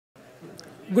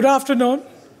Good afternoon.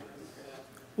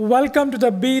 Welcome to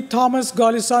the B. Thomas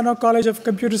Golisano College of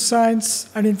Computer Science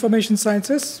and Information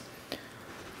Sciences,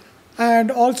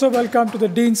 and also welcome to the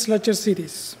Dean's Lecture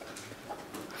Series.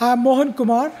 I am Mohan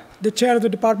Kumar, the Chair of the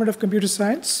Department of Computer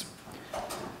Science.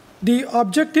 The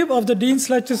objective of the Dean's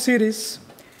Lecture Series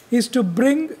is to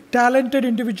bring talented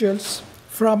individuals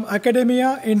from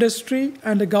academia, industry,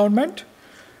 and the government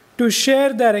to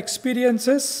share their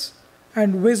experiences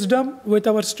and wisdom with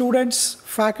our students,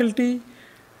 faculty,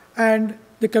 and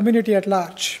the community at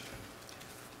large.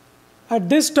 At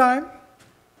this time,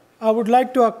 I would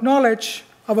like to acknowledge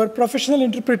our professional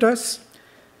interpreters,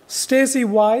 Stacy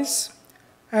Wise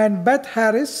and Beth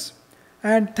Harris,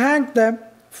 and thank them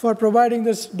for providing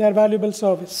their valuable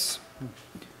service.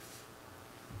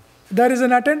 There is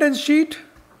an attendance sheet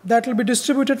that will be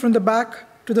distributed from the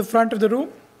back to the front of the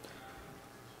room.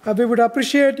 We would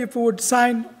appreciate if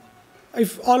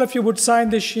all of you would sign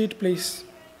this sheet, please.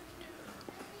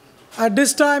 At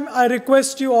this time, I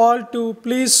request you all to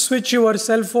please switch your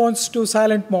cell phones to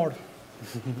silent mode.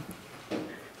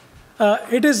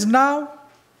 It is now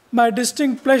my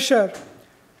distinct pleasure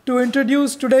to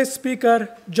introduce today's speaker,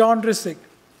 John Resig.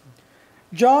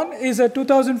 John is a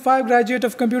 2005 graduate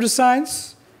of computer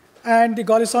science and the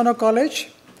Golisano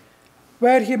College,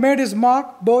 where he made his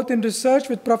mark both in research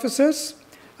with professors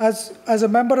as a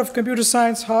member of Computer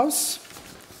Science House.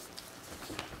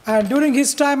 And during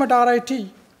his time at RIT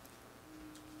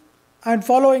and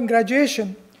following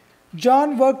graduation,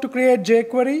 John worked to create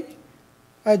jQuery,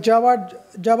 a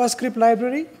JavaScript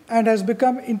library, and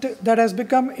that has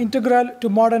become integral to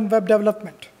modern web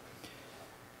development.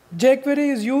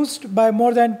 jQuery is used by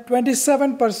more than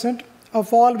 27%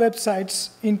 of all websites,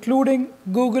 including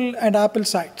Google and Apple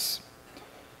sites.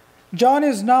 John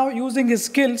is now using his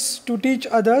skills to teach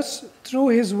others through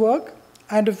his work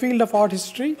and the field of art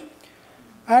history,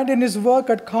 and in his work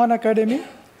at Khan Academy,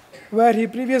 where he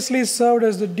previously served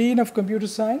as the Dean of Computer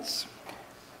Science,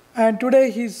 and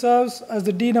today he serves as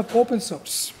the Dean of Open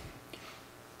Source.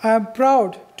 I am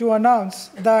proud to announce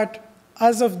that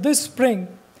as of this spring,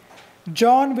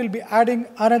 John will be adding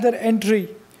another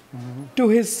entry to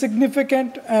his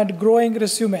significant and growing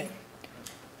resume,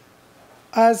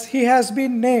 as he has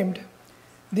been named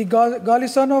the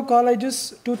Golisano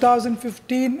College's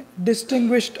 2015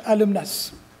 Distinguished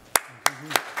Alumnus.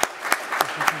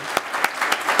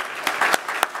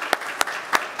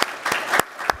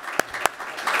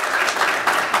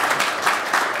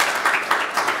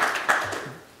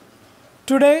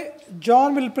 Today,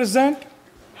 John will present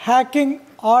Hacking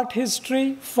Art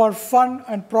History for Fun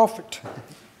and Profit,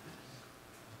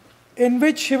 in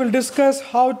which he will discuss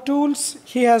how tools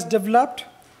he has developed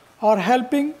are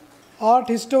helping art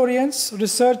historians,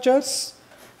 researchers,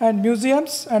 and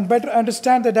museums and better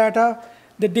understand the data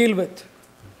they deal with.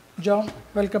 John,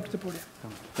 welcome to the podium.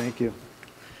 Thank you.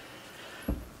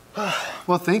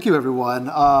 Well, thank you, everyone.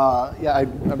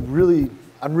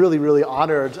 I'm really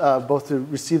honored both to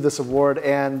receive this award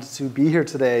and to be here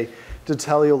today to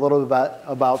tell you a little bit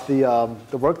about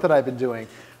the work that I've been doing.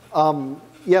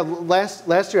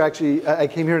 Last year, actually, I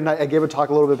came here and I gave a talk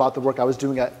a little bit about the work I was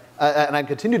doing and I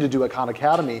continue to do at Khan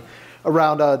Academy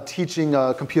around teaching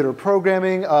computer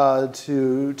programming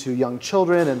to young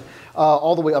children and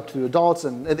all the way up to adults.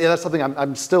 And that's something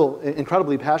I'm still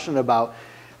incredibly passionate about.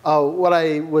 What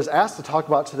I was asked to talk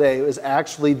about today is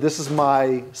actually, this is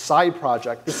my side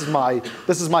project. This is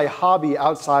my hobby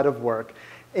outside of work.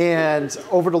 And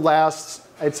over the last,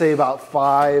 I'd say about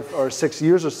 5 or 6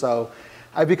 years or so,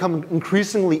 I've become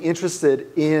increasingly interested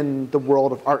in the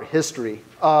world of art history.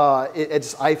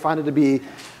 I find it to be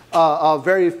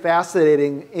very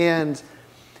fascinating, and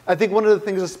I think one of the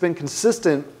things that's been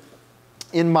consistent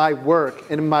in my work,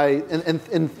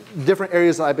 in different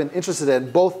areas that I've been interested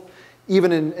in, both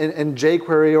even in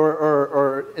jQuery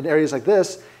or in areas like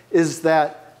this, is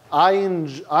that I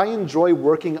enjoy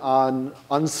working on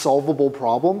unsolvable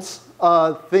problems,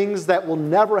 things that will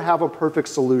never have a perfect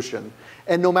solution.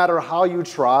 And no matter how you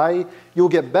try, you'll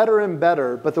get better and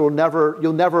better, but you'll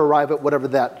never arrive at whatever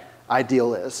that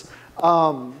ideal is.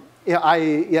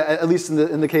 At least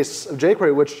in the case of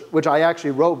jQuery, which I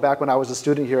actually wrote back when I was a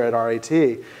student here at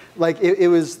RIT, like I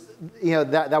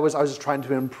was just trying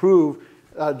to improve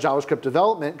JavaScript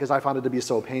development because I found it to be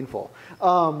so painful.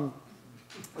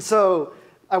 So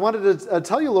I wanted to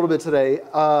tell you a little bit today,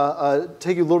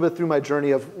 take you a little bit through my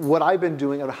journey of what I've been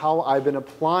doing and how I've been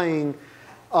applying,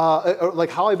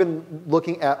 how I've been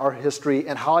looking at art history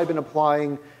and how I've been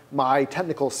applying my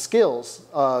technical skills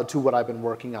to what I've been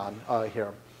working on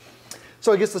here.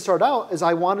 So I guess to start out is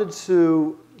I wanted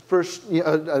to first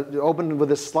open with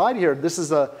this slide here. This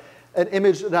is an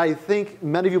image that I think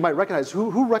many of you might recognize.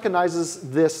 Who recognizes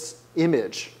this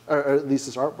image, or at least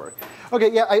this artwork?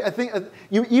 Okay, yeah, I think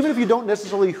even if you don't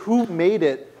necessarily who made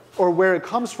it or where it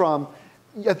comes from,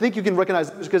 I think you can recognize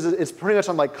it because it's pretty much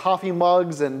on like coffee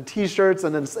mugs and T-shirts,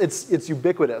 and it's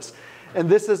ubiquitous. And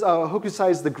this is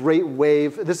Hokusai's The Great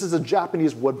Wave. This is a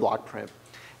Japanese woodblock print.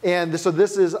 And so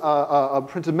this is a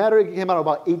printed matter. It came out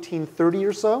about 1830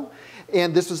 or so.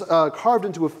 And this was carved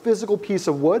into a physical piece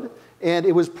of wood, and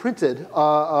it was printed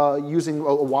using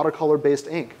a watercolor-based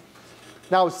ink.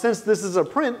 Now, since this is a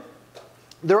print,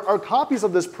 there are copies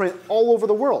of this print all over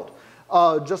the world.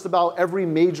 Just about every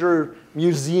major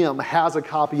museum has a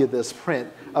copy of this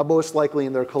print, most likely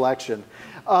in their collection.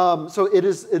 So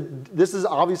this is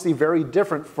obviously very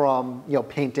different from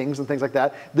paintings and things like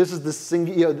that. This is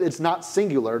it's not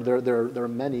singular. There are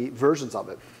many versions of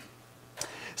it.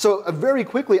 So very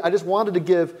quickly, I just wanted to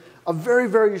give a very,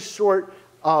 very short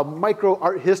micro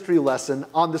art history lesson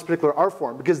on this particular art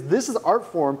form, because this is art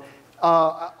form.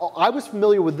 I was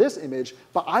familiar with this image,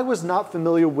 but I was not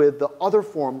familiar with the other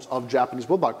forms of Japanese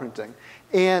woodblock printing.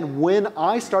 And when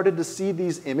I started to see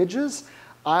these images,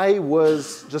 I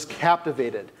was just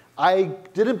captivated. I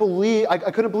couldn't believe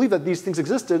that these things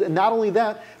existed, and not only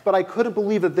that, but I couldn't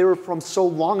believe that they were from so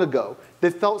long ago.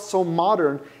 They felt so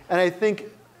modern, and I think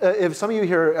if some of you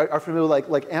here are familiar with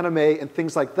like anime and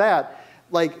things like that,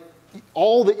 like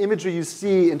all the imagery you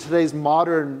see in today's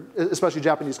modern, especially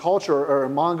Japanese culture or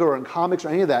manga or in comics or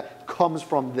any of that, comes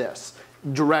from this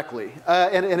directly.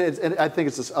 And I think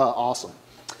it's just awesome.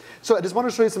 So I just want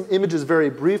to show you some images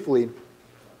very briefly.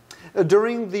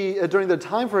 During the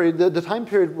time period, the time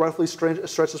period roughly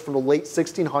stretches from the late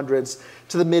 1600s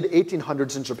to the mid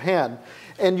 1800s in Japan,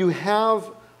 and you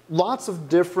have lots of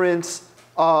different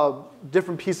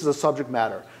pieces of subject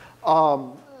matter.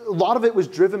 A lot of it was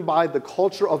driven by the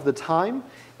culture of the time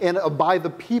and by the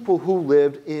people who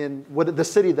lived in the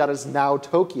city that is now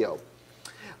Tokyo.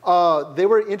 They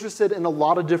were interested in a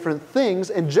lot of different things,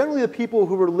 and generally the people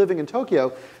who were living in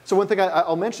Tokyo. So one thing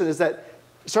I'll mention is that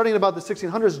starting in about the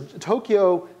 1600s,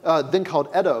 Tokyo, then called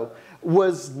Edo,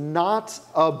 was not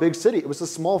a big city. It was a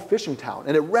small fishing town,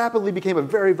 and it rapidly became a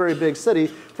very, very big city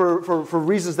for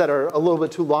reasons that are a little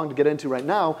bit too long to get into right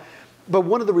now. But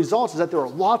one of the results is that there were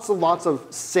lots and lots of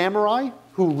samurai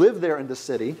who lived there in the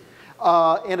city,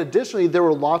 and additionally there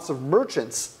were lots of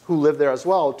merchants who lived there as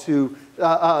well to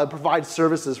provide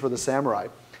services for the samurai.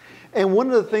 And one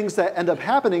of the things that end up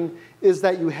happening is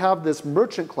that you have this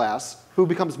merchant class who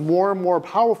becomes more and more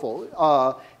powerful.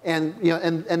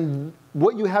 And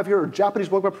what you have here, Japanese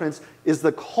woodblock prints, is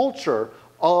the culture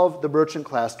of the merchant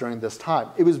class during this time.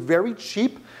 It was very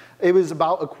cheap. It was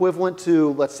about equivalent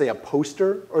to, let's say, a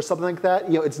poster or something like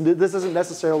that. This isn't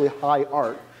necessarily high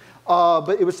art,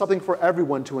 but it was something for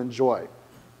everyone to enjoy.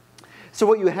 So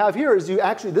what you have here is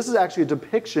this is actually a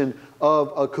depiction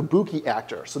of a kabuki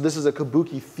actor. So this is a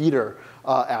kabuki theater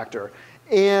actor.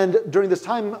 And during this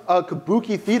time,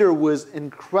 kabuki theater was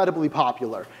incredibly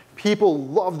popular. People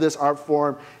loved this art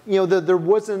form. There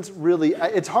wasn't really,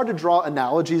 it's hard to draw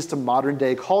analogies to modern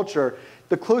day culture.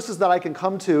 The closest that I can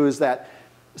come to is that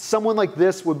someone like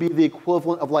this would be the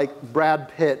equivalent of like Brad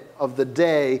Pitt of the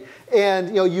day.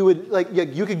 And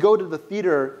you could go to the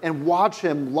theater and watch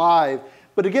him live.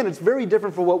 But again, it's very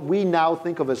different from what we now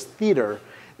think of as theater,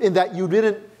 in that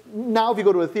now if you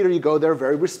go to a theater, you go there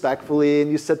very respectfully and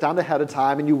you sit down ahead of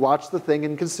time and you watch the thing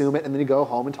and consume it and then you go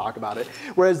home and talk about it.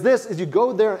 Whereas this is you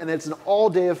go there and it's an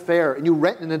all-day affair and you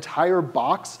rent an entire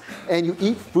box and you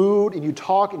eat food and you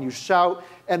talk and you shout,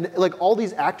 and like all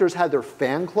these actors had their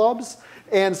fan clubs.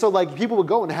 And so like people would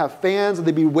go and have fans and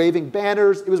they'd be waving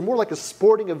banners. It was more like a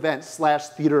sporting event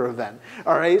 / theater event,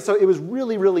 all right? So it was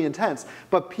really, really intense.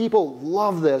 But people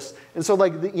love this. And so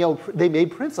like, they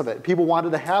made prints of it. People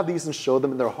wanted to have these and show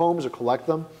them in their homes or collect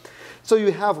them. So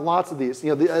you have lots of these.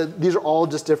 These are all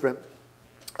just different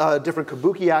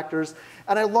kabuki actors.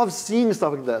 And I love seeing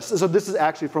stuff like this. So this is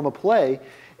actually from a play.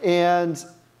 And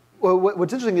well,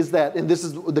 what's interesting is that, and this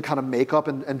is the kind of makeup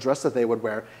and dress that they would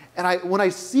wear, and when I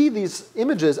see these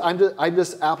images, I'm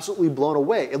just absolutely blown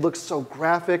away. It looks so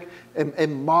graphic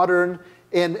and modern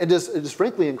and just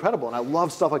frankly incredible. And I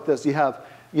love stuff like this. You have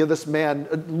this man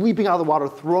leaping out of the water,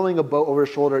 throwing a boat over his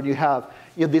shoulder, and you have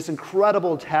this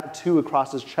incredible tattoo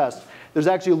across his chest. There's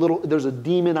actually there's a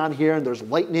demon on here, and there's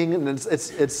lightning, and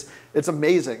it's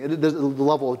amazing. There's the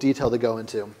level of detail to go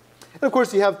into. And of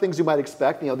course, you have things you might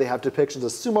expect. They have depictions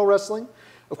of sumo wrestling.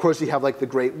 Of course, you have like the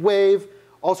Great Wave,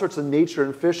 all sorts of nature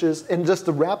and fishes. And just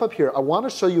to wrap up here, I want to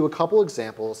show you a couple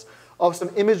examples of some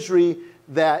imagery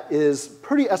that is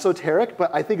pretty esoteric,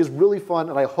 but I think is really fun,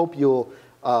 and I hope you'll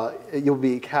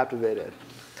be captivated.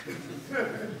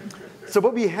 So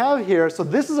what we have here, so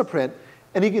this is a print,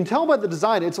 and you can tell by the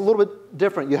design, it's a little bit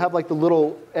different. You have like the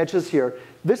little edges here.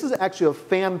 This is actually a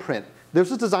fan print. This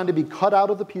was designed to be cut out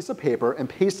of the piece of paper and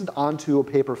pasted onto a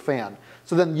paper fan.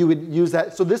 So then you would use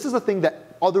that. So this is a thing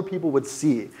that other people would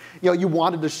see. You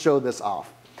wanted to show this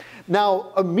off.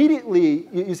 Now, immediately,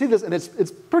 you see this, and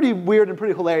it's pretty weird and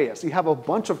pretty hilarious. You have a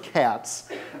bunch of cats,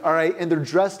 all right, and they're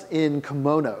dressed in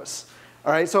kimonos.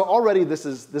 All right, so already this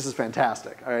is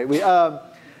fantastic. All right,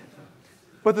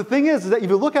 but the thing is that if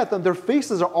you look at them, their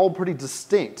faces are all pretty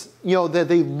distinct. That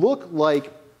they look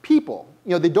like people.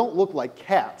 They don't look like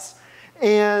cats.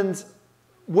 And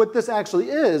what this actually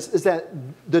is that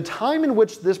the time in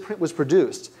which this print was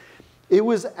produced, it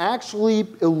was actually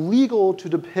illegal to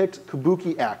depict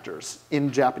kabuki actors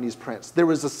in Japanese prints. There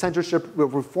was a censorship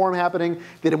reform happening.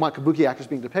 They didn't want kabuki actors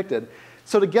being depicted.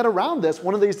 So to get around this,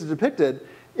 one of the ways to depict it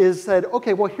is said,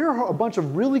 okay, well, here are a bunch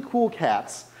of really cool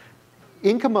cats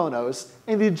in kimonos,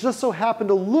 and they just so happen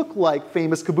to look like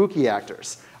famous kabuki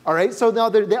actors. All right, so now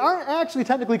they aren't actually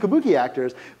technically kabuki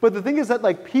actors, but the thing is that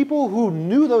like people who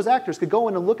knew those actors could go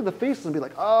in and look at the faces and be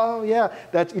like, oh yeah,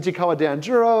 that's Ichikawa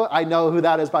Danjuro, I know who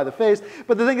that is by the face.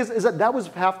 But the thing is that was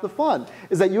half the fun,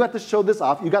 is that you have to show this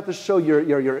off, you got to show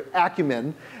your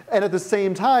acumen, and at the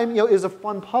same time, it was a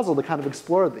fun puzzle to kind of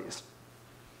explore these.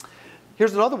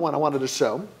 Here's another one I wanted to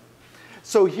show.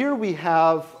 So here we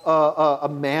have a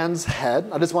man's head.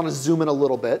 I just want to zoom in a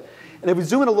little bit. And if we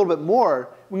zoom in a little bit more,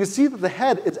 we can see that the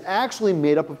head is actually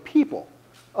made up of people.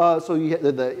 So you have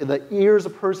the ear is a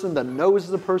person, the nose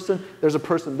is a person, there's a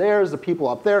person there, there's the people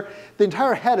up there. The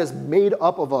entire head is made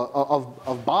up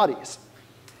of bodies.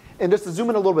 And just to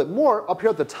zoom in a little bit more, up here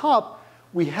at the top,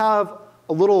 we have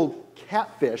a little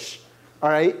catfish, all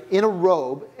right, in a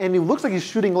robe, and he looks like he's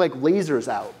shooting like lasers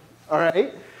out, all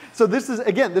right? So this is,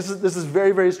 again, this is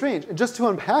very, very strange. And just to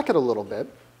unpack it a little bit,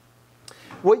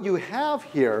 what you have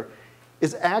here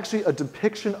is actually a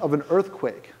depiction of an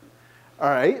earthquake. All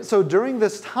right, so during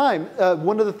this time,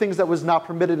 one of the things that was not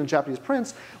permitted in Japanese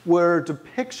prints were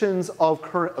depictions of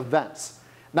current events.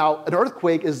 Now, an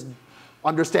earthquake is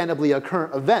understandably a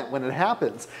current event when it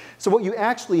happens. So what you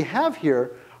actually have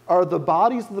here are the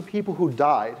bodies of the people who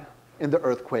died in the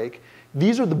earthquake.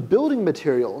 These are the building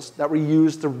materials that were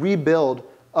used to rebuild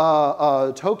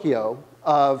Tokyo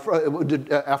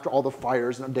after all the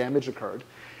fires and damage occurred.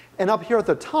 And up here at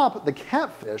the top, the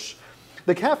catfish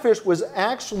was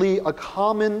actually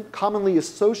commonly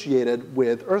associated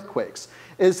with earthquakes.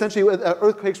 Essentially,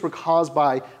 earthquakes were caused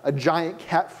by a giant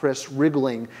catfish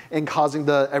wriggling and causing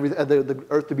the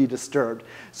earth to be disturbed.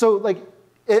 So,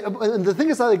 and the thing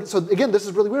is that, so again, this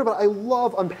is really weird, but I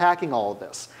love unpacking all of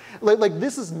this. Like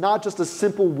this is not just a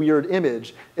simple weird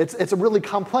image. It's a really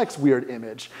complex weird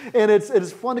image, and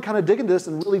it's fun to kind of dig into this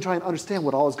and really try and understand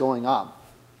what all is going on.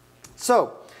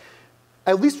 So,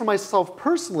 at least for myself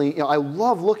personally, I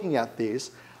love looking at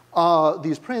these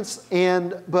prints,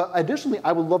 but additionally,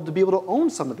 I would love to be able to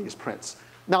own some of these prints.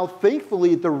 Now,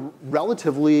 thankfully, they're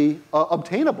relatively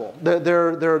obtainable.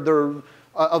 They're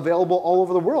available all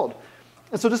over the world.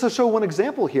 And so just to show one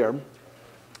example here,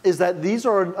 is that these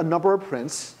are a number of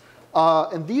prints,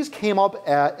 and these came up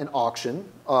at an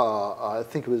auction. I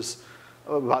think it was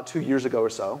about 2 years ago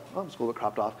or so. Oh, it's a little bit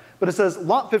cropped off. But it says,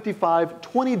 lot 55,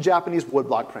 20 Japanese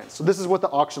woodblock prints. So this is what the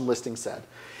auction listing said.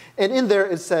 And in there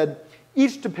it said,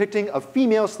 each depicting a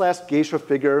female/geisha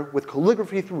figure with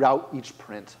calligraphy throughout each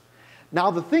print.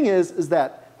 Now the thing is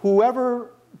that wherever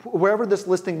this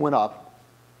listing went up,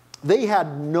 they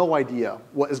had no idea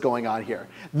what is going on here.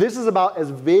 This is about as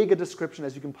vague a description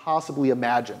as you can possibly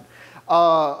imagine.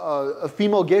 A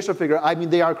female geisha figure, I mean,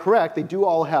 they are correct. They do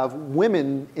all have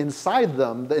women inside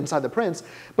them, inside the prints,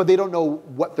 but they don't know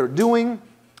what they're doing,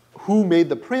 who made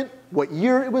the print, what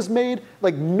year it was made,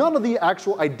 like none of the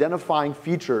actual identifying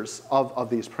features of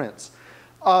these prints.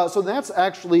 So that's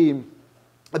actually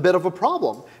a bit of a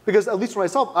problem, because at least for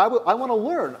myself, I want to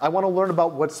learn. I want to learn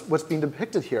about what's being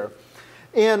depicted here.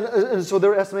 And so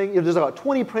they're estimating, there's about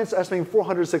 20 prints, estimating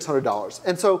 $400, $600.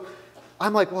 And so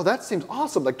I'm like, well, that seems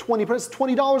awesome. Like 20 prints,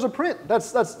 $20 a print.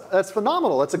 That's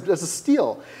phenomenal. That's a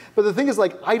steal. But the thing is,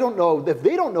 like, I don't know, if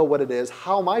they don't know what it is,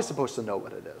 how am I supposed to know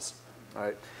what it is? All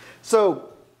right.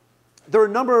 So there are a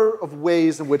number of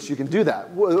ways in which you can do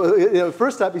that.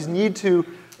 First step is you need to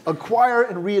acquire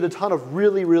and read a ton of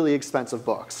really, really expensive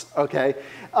books, okay?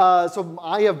 So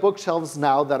I have bookshelves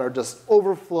now that are just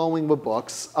overflowing with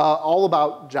books, all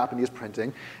about Japanese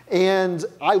printing. And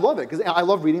I love it, because I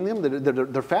love reading them.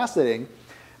 They're fascinating.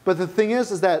 But the thing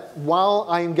is that while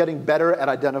I'm getting better at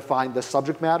identifying the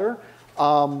subject matter,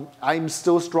 I'm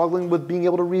still struggling with being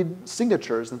able to read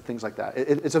signatures and things like that.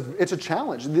 It's a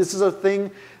challenge. This is a thing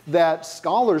that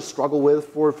scholars struggle with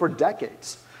for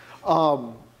decades.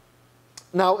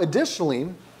 Now, additionally,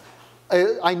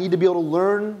 I need to be able to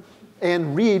learn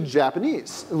and read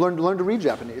Japanese, learn to read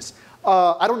Japanese.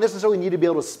 I don't necessarily need to be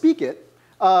able to speak it,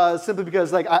 simply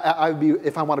because like,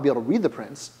 if I want to be able to read the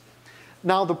prints.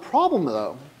 Now, the problem,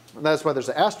 though, and that's why there's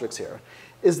an asterisk here,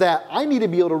 is that I need to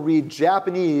be able to read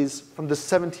Japanese from the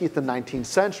 17th and 19th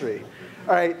century.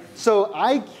 All right, so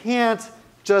I can't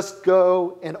just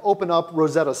go and open up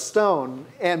Rosetta Stone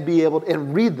and be able to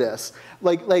read this.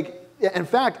 In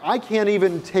fact, I can't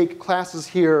even take classes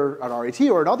here at RIT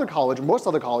or at other colleges, most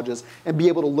other colleges, and be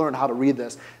able to learn how to read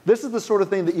this. This is the sort of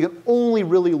thing that you can only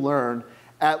really learn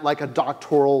at like a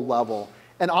doctoral level.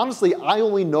 And honestly, I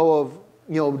only know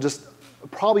of just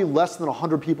probably less than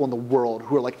 100 people in the world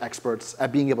who are like experts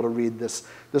at being able to read this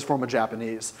form of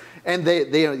Japanese. And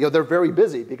they're very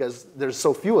busy because there's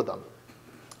so few of them.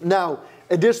 Now,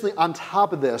 additionally, on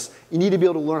top of this, you need to be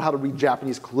able to learn how to read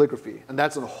Japanese calligraphy, and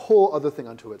that's a whole other thing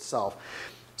unto itself.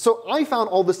 So I found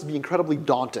all this to be incredibly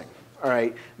daunting. All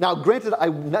right. Now, granted,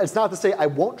 it's not to say I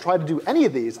won't try to do any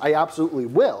of these. I absolutely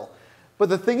will. But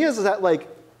the thing is that like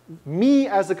me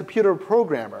as a computer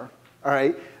programmer, all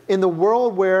right, in the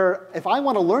world where if I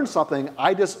want to learn something,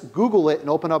 I just Google it and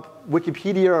open up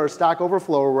Wikipedia or Stack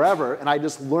Overflow or wherever, and I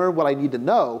just learn what I need to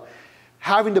know.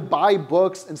 Having to buy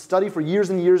books and study for years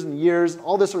and years and years,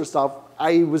 all this sort of stuff,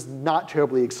 I was not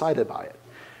terribly excited by it.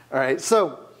 All right,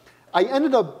 so I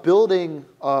ended up building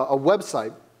a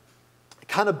website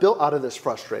kind of built out of this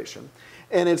frustration.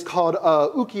 And it's called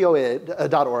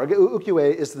ukiyo-e.org.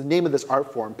 Ukiyo-e is the name of this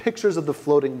art form, Pictures of the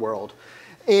Floating World.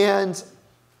 And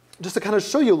just to kind of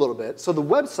show you a little bit, so the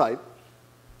website,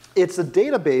 it's a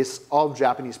database of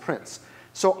Japanese prints.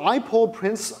 So I pulled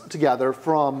prints together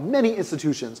from many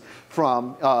institutions,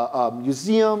 from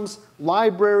museums,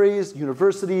 libraries,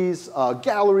 universities,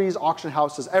 galleries, auction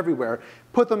houses, everywhere,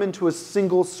 put them into a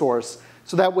single source,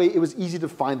 so that way it was easy to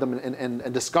find them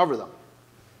and discover them.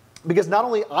 Because not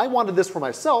only I wanted this for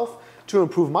myself to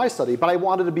improve my study, but I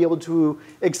wanted to be able to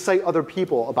excite other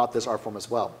people about this art form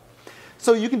as well.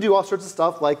 So you can do all sorts of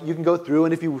stuff, like you can go through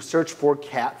and if you search for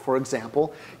cat, for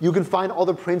example, you can find all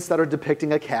the prints that are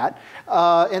depicting a cat,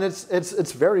 and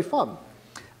it's very fun.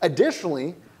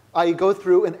 Additionally, I go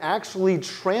through and actually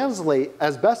translate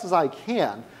as best as I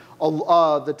can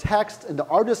the text and the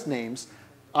artist names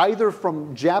either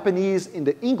from Japanese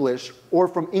into English or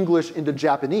from English into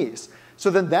Japanese. So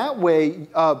then that way,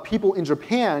 people in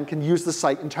Japan can use the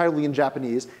site entirely in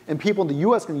Japanese, and people in the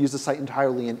US can use the site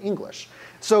entirely in English.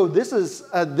 So this has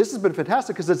been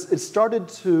fantastic because it's started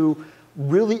to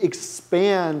really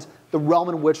expand the realm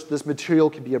in which this material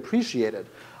can be appreciated.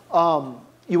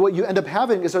 What you end up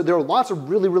having is that there are lots of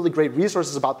really, really great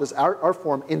resources about this art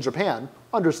form in Japan,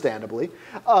 understandably.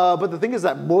 But the thing is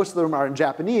that most of them are in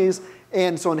Japanese,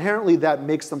 and so inherently that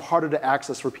makes them harder to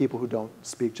access for people who don't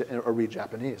speak or read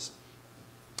Japanese.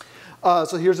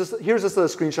 So here's just a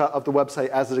screenshot of the website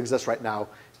as it exists right now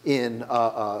in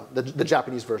the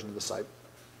Japanese version of the site.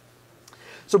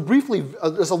 So briefly,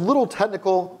 there's a little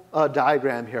technical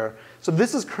diagram here. So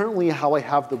this is currently how I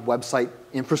have the website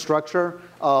infrastructure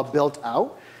built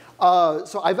out.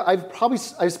 So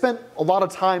I've spent a lot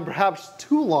of time, perhaps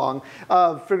too long,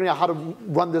 figuring out how to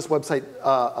run this website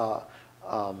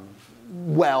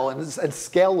well and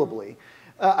scalably.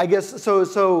 I guess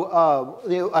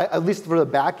at least for the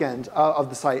back end of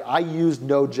the site, I use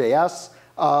Node.js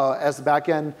as the back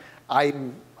end. I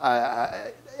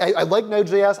like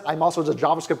Node.js. I'm also a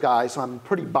JavaScript guy, so I'm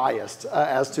pretty biased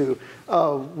as to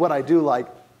what I do like.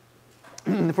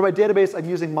 For my database, I'm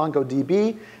using MongoDB,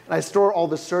 and I store all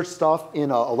the search stuff in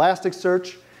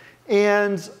Elasticsearch.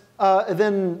 And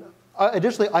then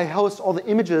additionally, I host all the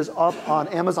images up on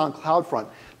Amazon CloudFront.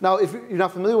 Now, if you're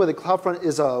not familiar with it, CloudFront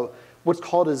is what's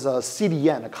called as a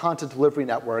CDN, a content delivery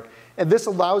network. And this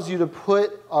allows you to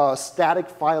put static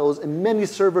files in many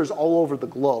servers all over the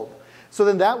globe. So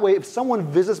then that way, if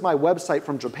someone visits my website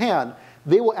from Japan,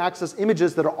 they will access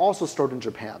images that are also stored in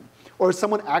Japan. Or if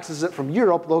someone accesses it from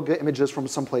Europe, they'll get images from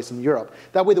someplace in Europe.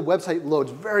 That way the website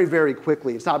loads very, very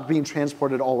quickly. It's not being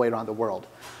transported all the way around the world.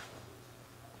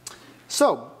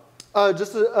 So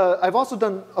I've also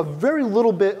done a very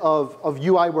little bit of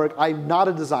UI work. I'm not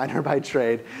a designer by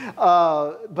trade.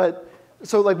 But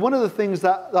so like one of the things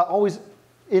that always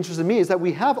interested me is that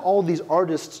we have all these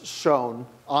artists shown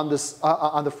on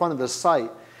the front of this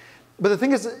site. But the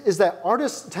thing is that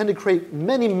artists tend to create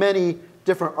many, many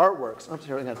different artworks. Oops,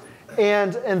 here again.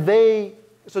 And they,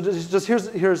 so just here's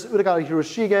Utakata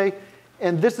Hiroshige,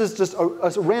 And this is just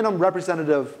a random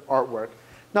representative artwork.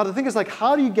 Now the thing is, like,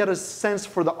 how do you get a sense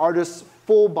for the artist's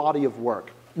full body of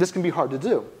work? This can be hard to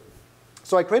do.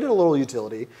 So I created a little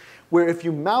utility where if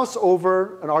you mouse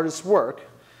over an artist's work,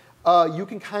 you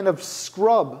can kind of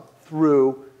scrub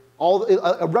through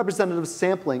a representative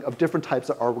sampling of different types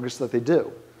of artworks that they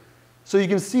do. So you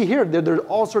can see here, there's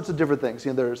all sorts of different things.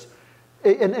 You know,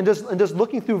 just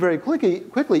looking through very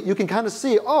quickly, you can kind of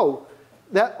see, oh,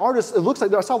 that artist, it looks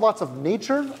like I saw lots of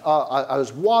nature. I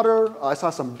was water. I saw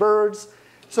some birds.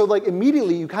 So like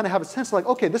immediately you kind of have a sense like,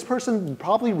 okay, this person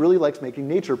probably really likes making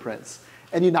nature prints.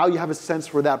 And now you have a sense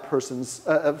for that person's,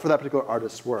 for that particular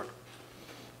artist's work.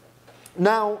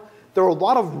 Now, there are a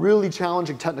lot of really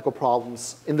challenging technical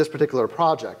problems in this particular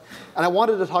project. And I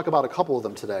wanted to talk about a couple of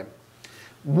them today.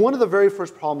 One of the very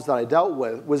first problems that I dealt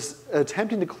with was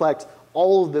attempting to collect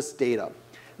all of this data.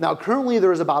 Now, currently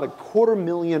there is about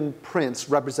 250,000 prints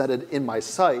represented in my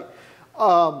site.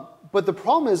 But the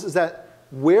problem is that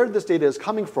where this data is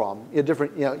coming from, in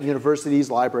different universities,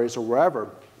 libraries, or wherever,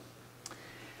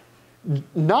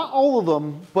 not all of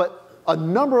them, but a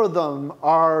number of them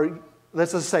are,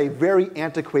 let's just say, very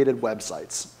antiquated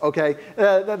websites. Okay,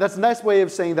 that's a nice way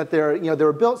of saying that they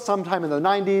were built sometime in the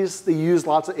 90s. They use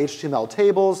lots of HTML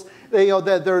tables.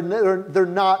 They're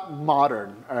not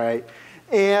modern. All right,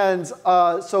 and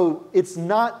so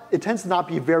it tends to not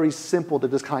be very simple to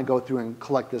just kind of go through and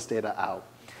collect this data out.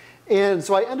 And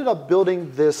so I ended up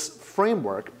building this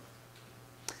framework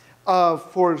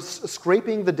for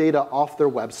scraping the data off their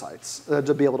websites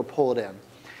to be able to pull it in.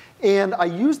 And I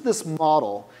used this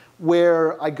model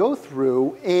where I go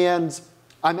through and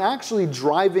I'm actually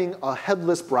driving a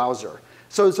headless browser.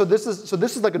 So this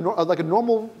is like a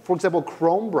normal, for example,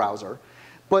 Chrome browser,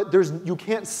 but you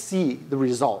can't see the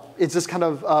result. It's just kind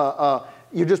of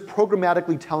you're just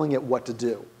programmatically telling it what to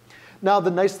do. Now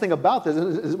the nice thing about this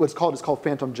is it's called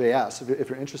Phantom.js if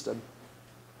you're interested.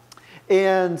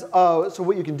 And so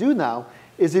what you can do now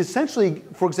is essentially,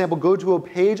 for example, go to a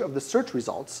page of the search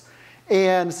results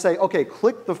and say, OK,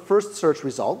 click the first search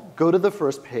result, go to the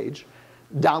first page,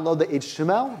 download the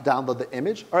HTML, download the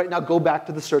image. All right, now go back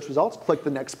to the search results, click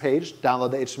the next page,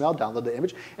 download the HTML, download the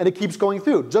image, and it keeps going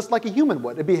through, just like a human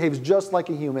would. It behaves just like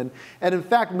a human. And in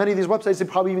fact, many of these websites, they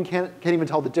probably even can't even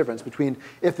tell the difference between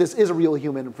if this is a real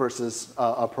human versus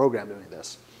a program doing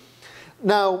this.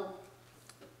 Now,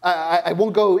 I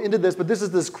won't go into this, but this is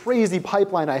this crazy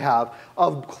pipeline I have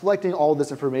of collecting all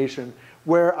this information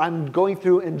where I'm going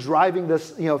through and driving this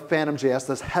Phantom.js,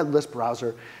 this headless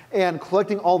browser, and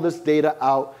collecting all this data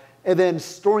out, and then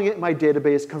storing it in my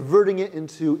database, converting it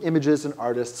into images and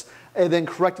artists, and then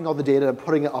correcting all the data and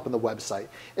putting it up on the website.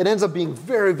 It ends up being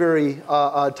very, very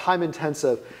time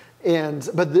intensive,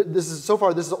 but so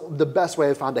far this is the best way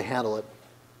I've found to handle it.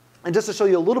 And just to show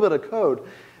you a little bit of code,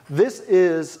 this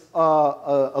is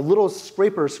a little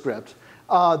scraper script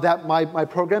that my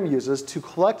program uses to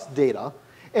collect data.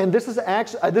 And this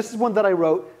is one that I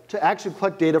wrote to actually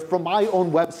collect data from my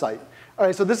own website. All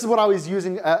right, so this is what I was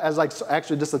using as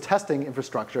actually just a testing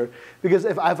infrastructure. Because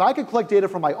if I could collect data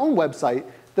from my own website,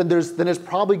 then it's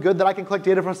probably good that I can collect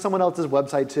data from someone else's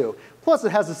website too. Plus,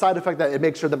 it has the side effect that it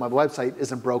makes sure that my website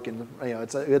isn't broken.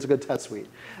 It's a good test suite.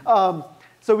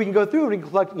 So we can go through and we can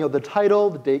collect the title,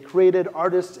 the date created,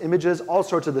 artists, images, all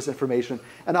sorts of this information,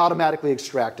 and automatically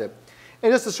extract it.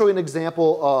 And just to show you an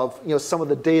example of some of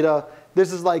the data,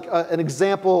 this is like an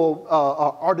example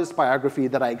artist biography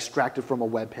that I extracted from a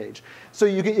web page. So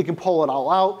you can pull it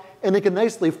all out, and it can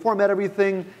nicely format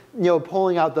everything,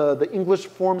 pulling out the English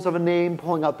forms of a name,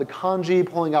 pulling out the kanji,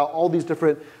 pulling out all these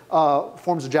different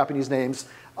forms of Japanese names.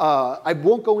 I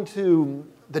won't go into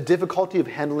the difficulty of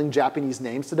handling Japanese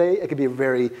names today. It can be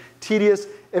very tedious.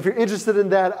 If you're interested in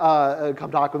that, come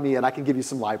talk with me, and I can give you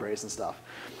some libraries and stuff.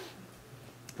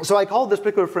 So I call this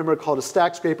particular framework called a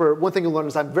stack scraper. One thing you'll learn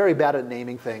is I'm very bad at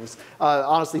naming things.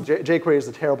 Honestly, jQuery is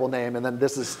a terrible name, and then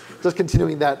this is just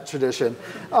continuing that tradition.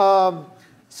 But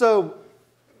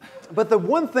the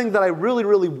one thing that I really,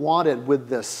 really wanted with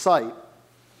this site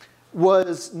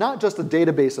was not just a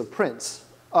database of prints.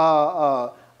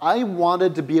 I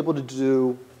wanted to be able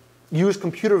to use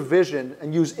computer vision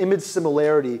and use image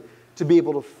similarity to be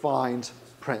able to find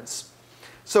prints.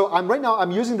 So right now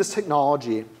I'm using this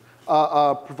technology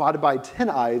provided by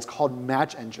TinEye. It's called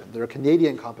Match Engine. They're a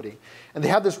Canadian company. And they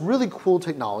have this really cool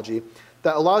technology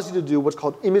that allows you to do what's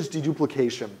called image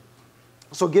deduplication.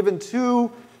 So given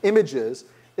two images,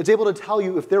 it's able to tell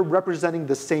you if they're representing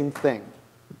the same thing.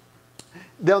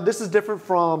 Now this is different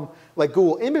from like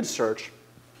Google image search,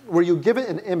 where you give it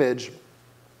an image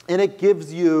and it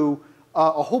gives you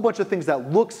a whole bunch of things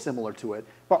that look similar to it,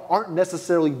 but aren't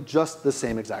necessarily just the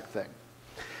same exact thing.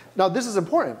 Now this is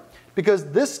important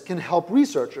because this can help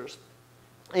researchers.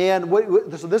 And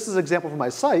so this is an example from my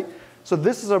site. So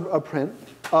this is a print,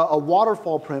 a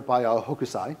waterfall print by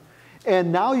Hokusai.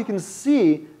 And now you can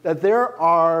see that there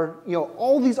are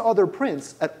all these other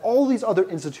prints at all these other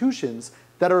institutions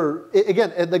that are,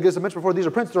 again, like as I mentioned before, these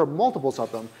are prints, there are multiples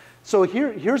of them. So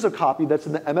here's a copy that's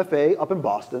in the MFA up in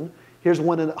Boston. Here's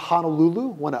one in Honolulu,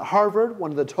 one at Harvard,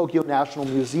 one at the Tokyo National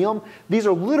Museum. These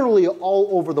are literally all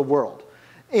over the world.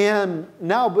 And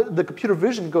now the computer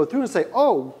vision can go through and say,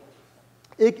 oh,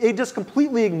 it just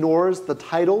completely ignores the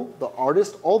title, the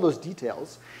artist, all those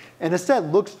details, and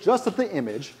instead looks just at the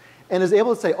image and is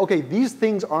able to say, okay, these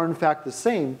things are in fact the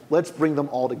same, let's bring them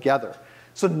all together.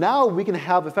 So now we can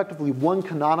have effectively one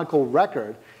canonical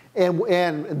record,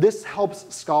 and this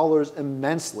helps scholars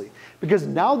immensely. Because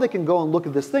now they can go and look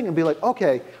at this thing and be like,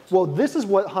 okay, well this is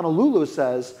what Honolulu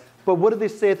says, but what do they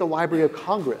say at the Library of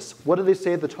Congress? What do they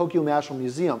say at the Tokyo National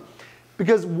Museum?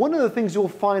 Because one of the things you'll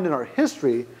find in our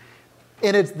history,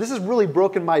 and this has really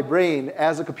broken my brain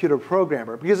as a computer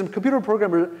programmer, because in computer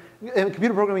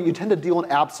programming you tend to deal in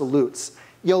absolutes.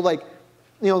 I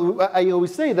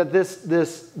always say that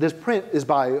this print is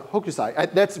by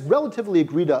Hokusai. That's relatively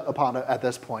agreed upon at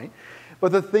this point.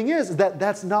 But the thing is that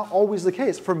that's not always the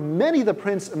case. For many of the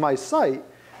prints in my site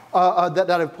that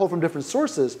I've pulled from different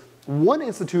sources, one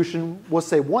institution will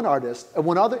say one artist, and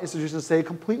one other institution will say a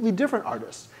completely different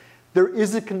artist. There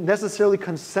isn't necessarily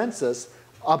consensus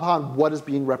upon what is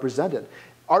being represented.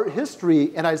 Art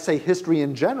history, and I'd say history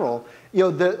in general,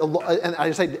 and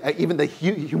I say even the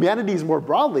humanities more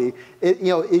broadly,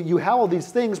 you have all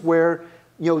these things where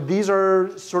these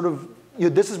are sort of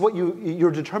this is what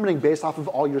you're determining based off of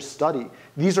all your study.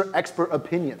 These are expert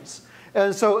opinions,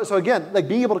 and so again, like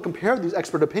being able to compare these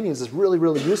expert opinions is really,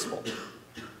 really useful.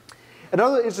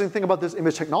 Another interesting thing about this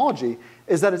image technology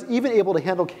is that it's even able to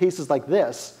handle cases like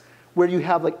this, where you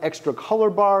have like extra color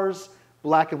bars,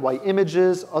 black and white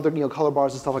images, other color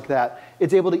bars and stuff like that.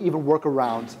 It's able to even work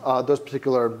around those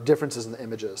particular differences in the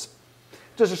images.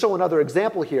 Just to show another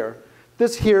example here,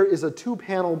 this here is a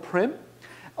 2-panel print.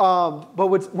 But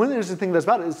one of the interesting things that's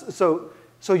about it is,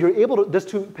 so you're able to, this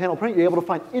 2-panel print, you're able to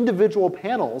find individual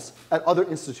panels at other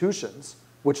institutions,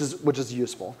 which is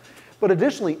useful. But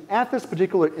additionally, at this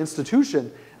particular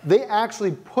institution, they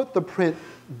actually put the print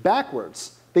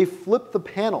backwards. They flip the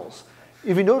panels.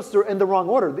 If you notice, they're in the wrong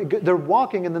order. They're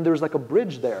walking, and then there's like a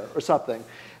bridge there or something.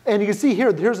 And you can see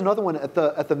here, here's another one at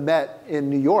the Met in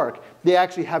New York. They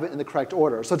actually have it in the correct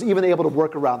order. So it's even able to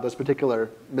work around those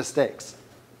particular mistakes.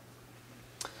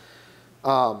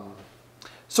 So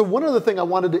one other thing I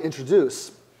wanted to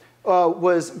introduce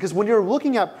was, because when you're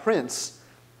looking at prints,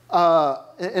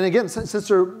 and again, since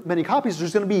there are many copies,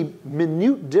 there's going to be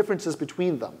minute differences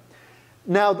between them.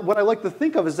 Now, what I like to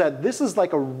think of is that this is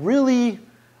like a really,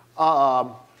 I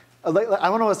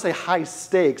don't want to say high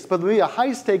stakes, but maybe a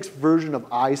high stakes version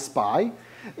of I Spy.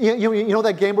 You know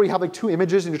that game where you have like 2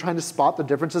 images and you're trying to spot the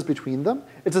differences between them?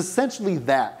 It's essentially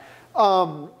that.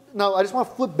 Now, I just want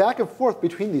to flip back and forth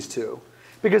between these two,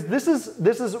 because this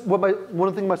is what one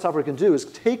of the things my software can do is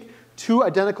take 2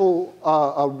 identical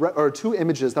or 2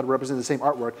 images that represent the same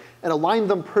artwork and align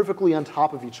them perfectly on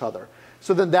top of each other.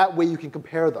 So then that way you can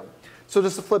compare them. So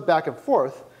just to flip back and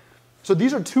forth, so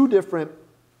these are two different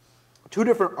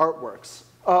artworks,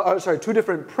 2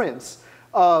 different prints,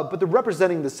 but they're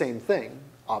representing the same thing,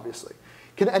 obviously.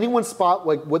 Can anyone spot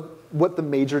like what the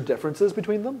major difference is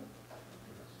between them?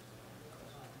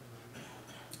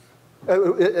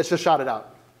 It's just shot it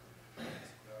out.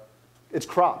 It's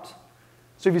cropped.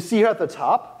 So if you see here at the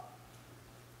top,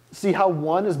 see how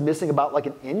one is missing about like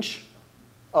an inch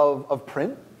of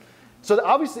print? So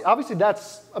obviously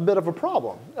that's a bit of a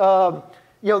problem.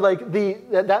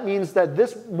 That means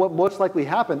that what most likely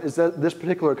happened is that this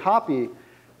particular copy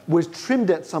was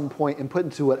trimmed at some point and put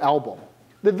into an album.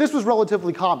 This was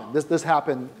relatively common. This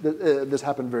happened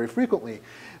very frequently.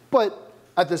 But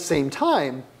at the same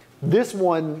time, this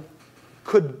one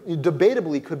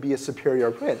debatably could be a superior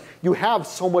print. You have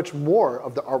so much more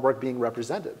of the artwork being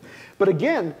represented. But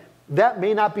again, that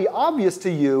may not be obvious to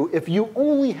you if you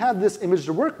only have this image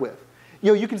to work with.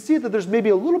 You can see that there's maybe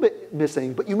a little bit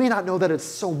missing, but you may not know that it's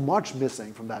so much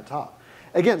missing from that top.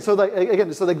 This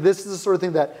is the sort of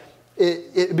thing that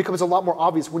it becomes a lot more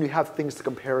obvious when you have things to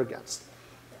compare against.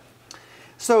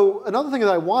 So another thing that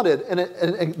I wanted,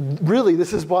 and really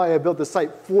this is why I built this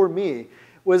site for me,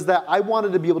 was that I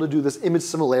wanted to be able to do this image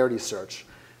similarity search.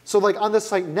 So like on this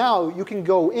site now, you can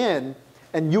go in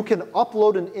and you can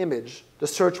upload an image to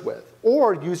search with,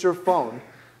 or use your phone.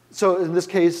 So in this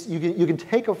case, you can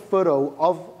take a photo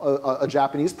of a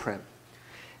Japanese print,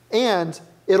 and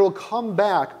it'll come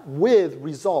back with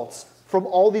results from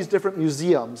all these different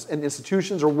museums and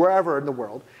institutions or wherever in the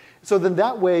world. So then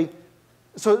that way,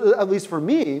 so at least for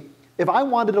me, if I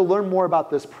wanted to learn more about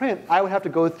this print, I would have to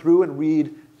go through and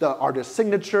read the artist's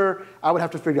signature. I would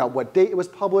have to figure out what date it was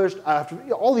published. I have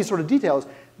to, all these sort of details.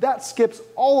 That skips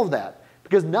all of that,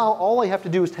 because now all I have to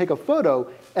do is take a photo,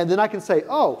 and then I can say,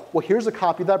 oh, well, here's a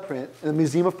copy of that print in the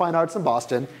Museum of Fine Arts in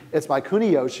Boston. It's by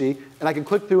Kuniyoshi, and I can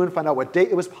click through and find out what date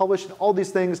it was published and all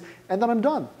these things, and then I'm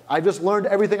done. I just learned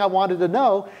everything I wanted to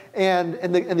know, and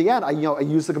in the end, I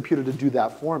use the computer to do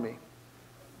that for me.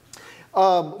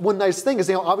 One nice thing is,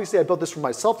 obviously I built this for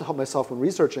myself to help myself when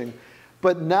researching,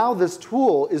 but now this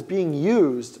tool is being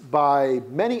used by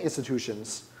many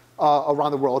institutions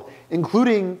around the world,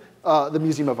 including the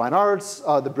Museum of Fine Arts,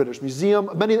 the British Museum.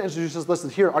 Many of the institutions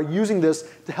listed here are using this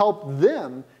to help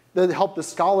them, to help the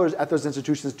scholars at those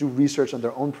institutions do research on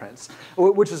their own prints,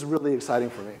 which is really exciting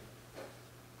for me.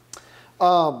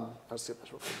 Let's see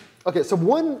this real quick. Okay, so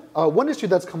one issue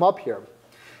that's come up here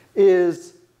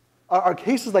is are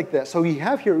cases like this. So we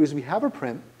have here is we have a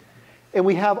print, and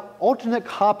we have alternate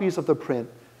copies of the print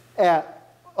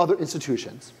at other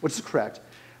institutions, which is correct.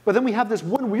 But then we have this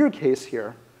one weird case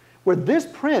here, where this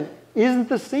print isn't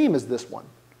the same as this one.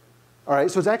 All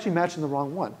right, so it's actually matching the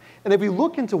wrong one. And if we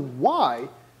look into why,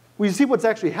 we see what's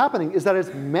actually happening is that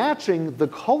it's matching the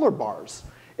color bars.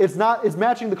 It's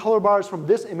matching the color bars from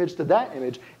this image to that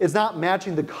image. It's not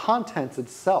matching the contents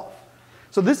itself.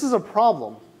 So this is a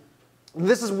problem.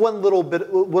 This is one little bit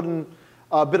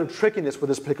of trickiness with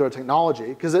this particular technology,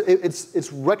 because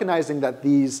it's recognizing that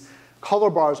these color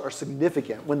bars are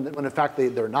significant when in fact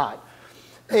they're not.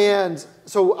 And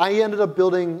so I ended up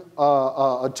building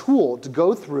a tool to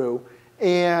go through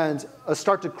and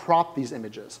start to crop these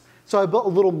images. So I built a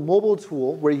little mobile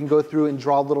tool where you can go through and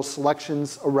draw little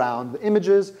selections around the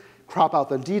images, crop out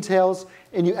the details,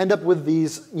 and you end up with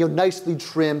these nicely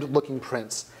trimmed looking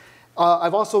prints.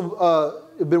 I've also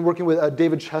been working with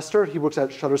David Chester. He works at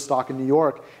Shutterstock in New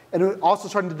York, and we're also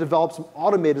starting to develop some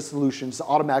automated solutions to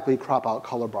automatically crop out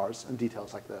color bars and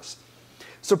details like this.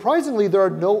 Surprisingly, there are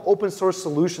no open source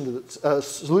solutions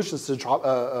to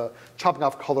chopping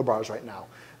off color bars right now.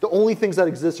 The only things that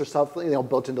exist are stuff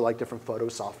built into like different photo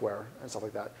software and stuff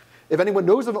like that. If anyone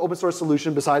knows of an open source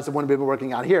solution besides the one we've been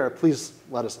working on here, please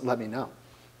let me know.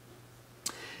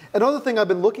 Another thing I've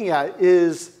been looking at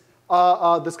is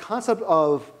this concept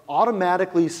of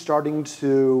automatically starting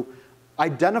to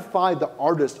identify the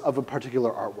artist of a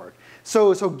particular artwork.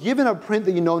 So given a print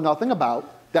that you know nothing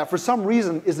about, that for some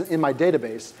reason isn't in my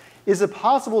database, is it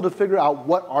possible to figure out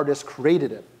what artist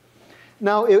created it?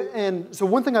 Now, so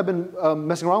one thing I've been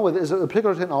messing around with is a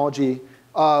particular technology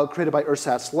created by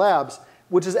Ersatz Labs,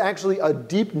 which is actually a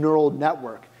deep neural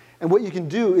network. And what you can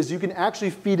do is you can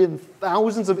actually feed in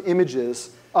thousands of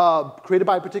images created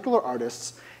by particular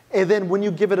artists, and then when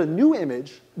you give it a new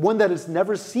image, one that it's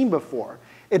never seen before,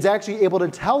 it's actually able to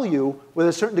tell you with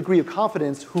a certain degree of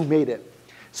confidence who made it.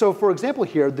 So for example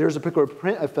here, there's a particular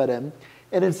print I fed in,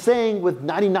 and it's saying with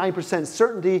 99%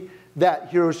 certainty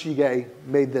that Hiroshige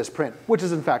made this print, which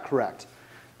is in fact correct.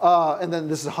 And then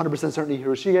this is 100% certainty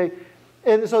Hiroshige.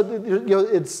 And so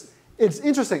it's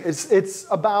interesting. It's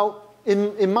about,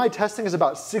 in my testing, is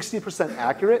about 60%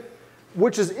 accurate,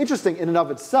 which is interesting in and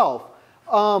of itself.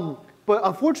 But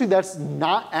unfortunately, that's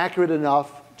not accurate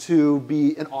enough to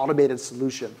be an automated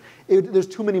solution. There's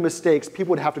too many mistakes.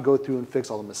 People would have to go through and fix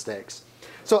all the mistakes.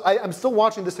 So I'm still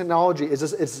watching this technology.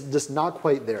 It's just not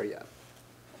quite there yet.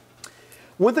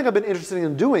 One thing I've been interested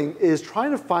in doing is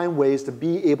trying to find ways to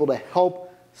be able to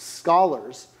help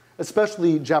scholars,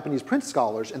 especially Japanese print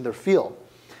scholars, in their field.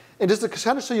 And just to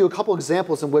kind of show you a couple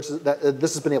examples in which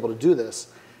this has been able to do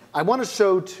this, I want to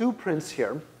show two prints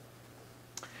here.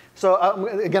 So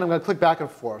again, I'm going to click back and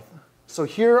forth. So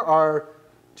here are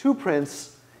two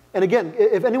prints. And again,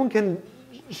 if anyone can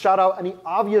shout out any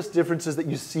obvious differences that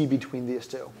you see between these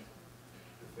two.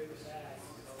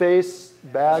 Face,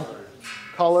 bag,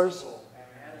 colors,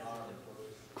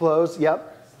 clothes,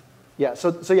 yep. Yeah,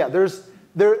 so yeah,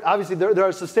 obviously there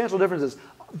are substantial differences.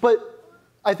 But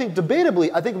I think debatably,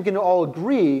 I think we can all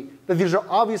agree that these are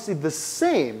obviously the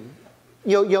same.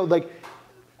 Like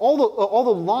all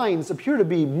the lines appear to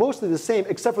be mostly the same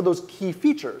except for those key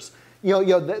features.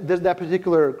 That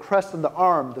particular crest on the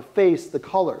arm, the face, the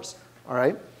colors, all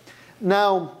right?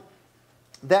 Now,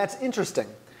 that's interesting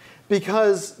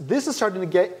because this is starting to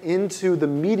get into the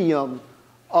medium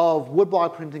of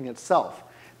woodblock printing itself.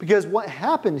 Because what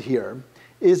happened here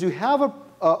is you have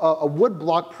a wood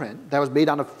block print that was made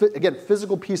on again,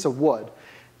 physical piece of wood.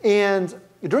 And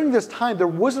during this time, there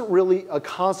wasn't really a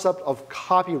concept of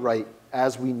copyright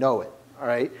as we know it, all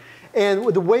right?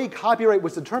 And the way copyright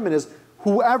was determined is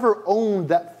whoever owned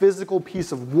that physical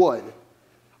piece of wood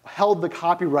held the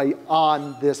copyright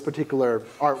on this particular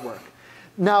artwork.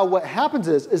 Now what happens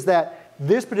is that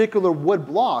this particular wood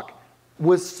block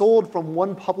was sold from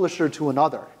one publisher to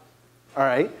another. All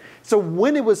right? So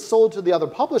when it was sold to the other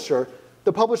publisher,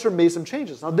 the publisher made some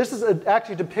changes. Now this is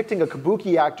actually depicting a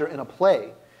kabuki actor in a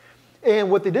play.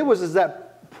 And what they did was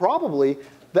that probably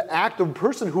the active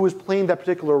person who was playing that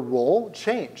particular role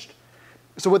changed.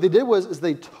 So what they did was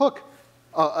they took,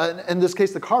 in this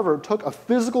case the carver, took a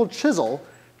physical chisel,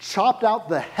 chopped out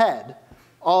the head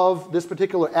of this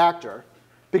particular actor,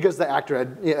 because the actor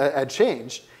had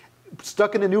changed,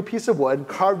 stuck in a new piece of wood,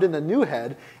 carved in a new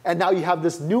head, and now you have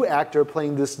this new actor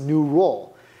playing this new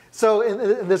role. So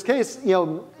in this case,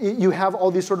 you have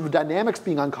all these sort of dynamics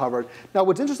being uncovered. Now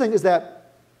what's interesting is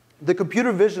that the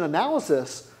computer vision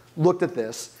analysis looked at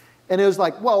this, and it was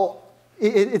like, well,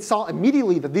 it saw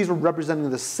immediately that these were representing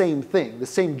the same thing, the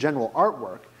same general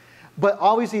artwork. But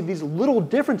obviously these little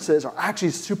differences are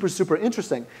actually super, super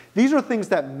interesting. These are things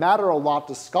that matter a lot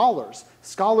to scholars.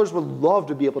 Scholars would love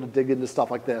to be able to dig into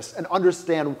stuff like this and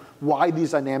understand why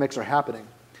these dynamics are happening.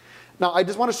 Now, I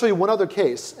just want to show you one other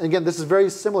case. And again, this is very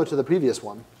similar to the previous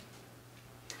one.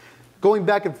 Going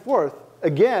back and forth,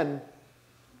 again,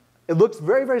 it looks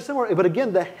very, very similar. But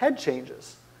again, the head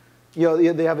changes.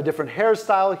 They have a different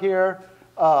hairstyle here.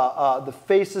 The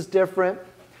face is different.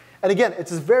 And again,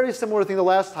 it's a very similar thing to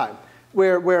last time,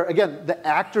 where again, the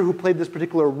actor who played this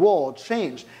particular role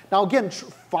changed. Now again,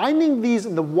 finding these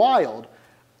in the wild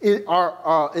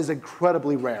is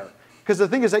incredibly rare. Because the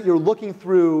thing is that you're looking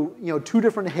through two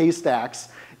different haystacks,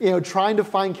 trying to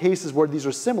find cases where these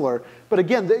are similar. But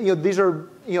again, these are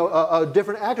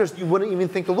different actors. You wouldn't even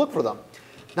think to look for them.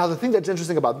 Now the thing that's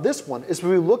interesting about this one is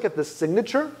when we look at the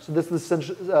signature. So this is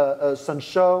the Sun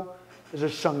Shou, this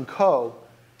is Sheng Ko.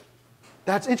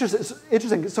 That's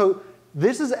interesting. So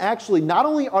this is actually, not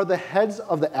only are the heads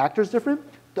of the actors different,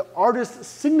 the artist's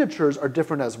signatures are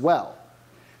different as well.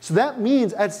 So that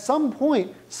means at some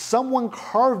point, someone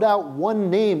carved out one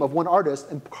name of one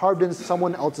artist and carved in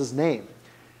someone else's name.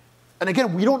 And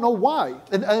again, we don't know why.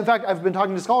 And in fact, I've been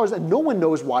talking to scholars and no one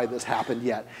knows why this happened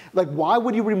yet. Like, why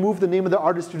would you remove the name of the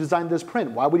artist who designed this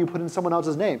print? Why would you put in someone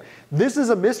else's name? This is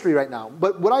a mystery right now.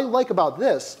 But what I like about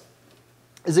this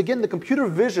is, again, the computer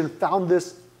vision found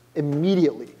this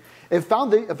immediately. It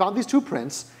found these two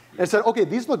prints, and it said, okay,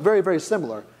 these look very, very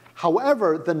similar.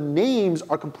 However, the names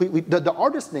are completely, the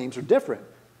artist names are different.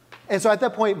 And so at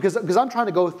that point, because I'm trying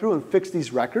to go through and fix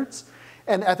these records,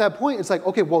 and at that point, it's like,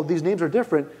 okay, well, these names are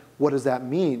different. What does that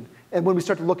mean? And when we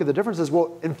start to look at the differences,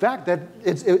 well, in fact, that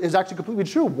it's actually completely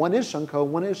true. One is Sheng Ko,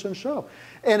 one is Sheng Shou.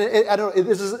 And I don't know,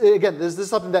 this is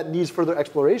something that needs further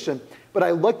exploration, but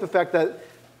I like the fact that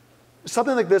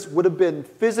something like this would have been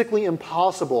physically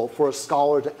impossible for a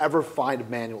scholar to ever find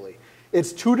manually.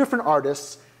 It's two different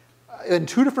artists in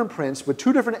two different prints with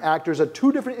two different actors at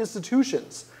two different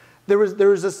institutions. There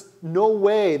was just no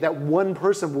way that one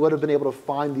person would have been able to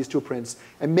find these two prints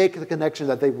and make the connection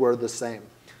that they were the same.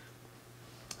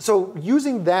 So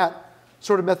using that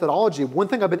sort of methodology, one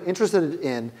thing I've been interested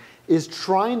in is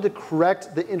trying to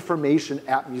correct the information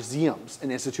at museums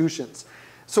and institutions.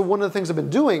 So one of the things I've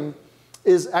been doing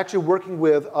is actually working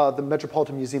with the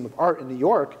Metropolitan Museum of Art in New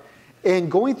York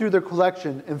and going through their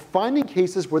collection and finding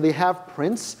cases where they have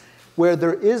prints where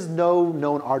there is no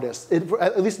known artist.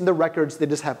 At least in the records, they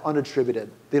just have unattributed.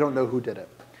 They don't know who did it.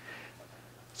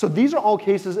 So these are all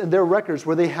cases in their records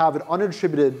where they have an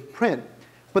unattributed print.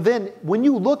 But then when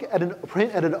you look at a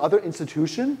print at another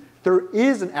institution, there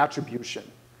is an attribution.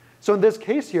 So in this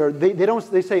case here,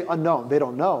 they say unknown, they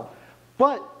don't know.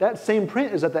 But that same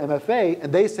print is at the MFA,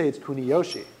 and they say it's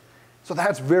Kuniyoshi. So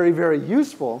that's very, very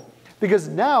useful, because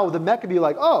now the Met can be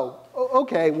like, oh,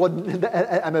 okay, well, the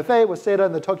MFA, Waseda,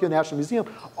 and the Tokyo National Museum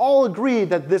all agree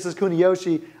that this is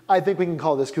Kuniyoshi. I think we can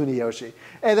call this Kuniyoshi.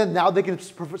 And then now they can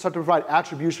start to provide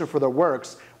attribution for their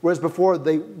works, whereas before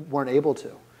they weren't able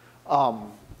to.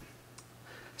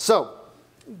 So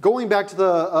going back to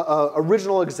the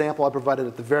original example I provided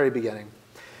at the very beginning,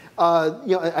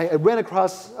 I ran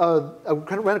across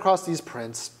these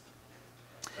prints,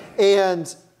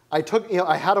 and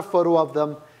I had a photo of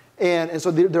them, and so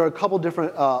there are a couple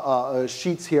different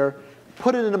sheets here.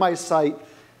 Put it into my site,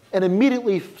 and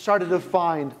immediately started to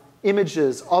find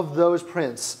images of those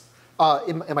prints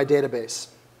in my database.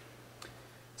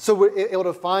 So we're able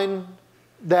to find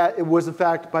that it was in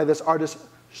fact by this artist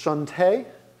Shunte.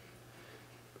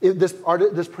 These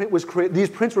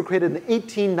prints were created in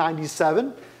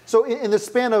 1897. So in the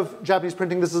span of Japanese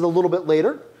printing, this is a little bit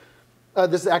later.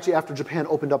 This is actually after Japan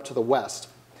opened up to the West.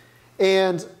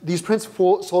 And these prints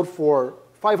sold for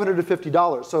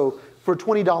 $550. So for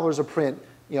 $20 a print,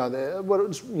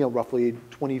 roughly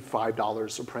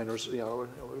 $25 a print, or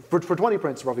for 20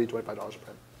 prints, roughly $25 a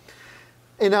print.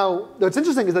 And now, what's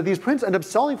interesting is that these prints end up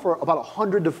selling for about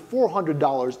 $100 to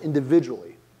 $400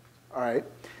 individually, all right?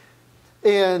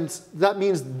 And that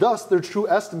means, thus, their true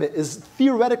estimate is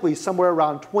theoretically somewhere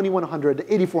around $2,100 to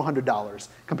 $8,400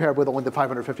 compared with only the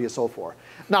 $550 is sold for.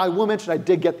 Now, I will mention I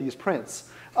did get these prints,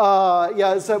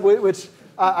 which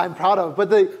I'm proud of.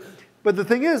 But the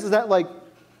thing is that like,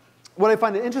 what I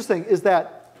find interesting is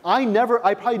that I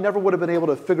probably never would have been able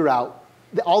to figure out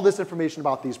all this information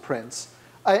about these prints.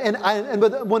 But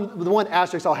the one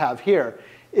asterisk I'll have here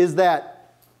is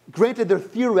that, granted, they're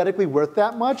theoretically worth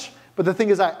that much, but the thing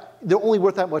is that they're only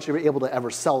worth that much if you're able to ever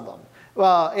sell them.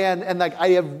 And like, I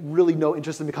have really no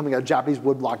interest in becoming a Japanese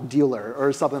woodblock dealer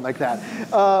or something like that.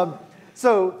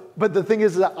 But the thing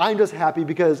is that I'm just happy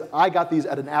because I got these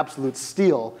at an absolute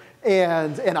steal,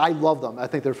 and I love them. I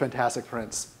think they're fantastic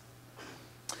prints.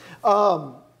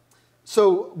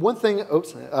 So one thing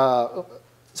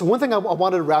I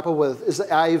wanted to wrap up with is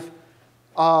that I've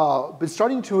been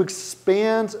starting to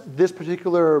expand this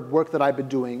particular work that I've been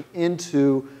doing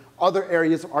into other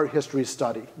areas of art history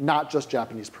study, not just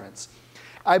Japanese prints.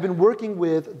 I've been working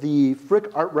with the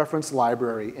Frick Art Reference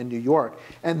Library in New York,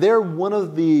 and they're one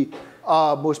of the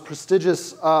most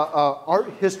prestigious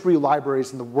art history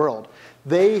libraries in the world.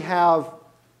 They have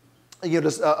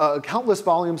just countless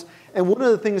volumes, and one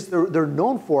of the things they're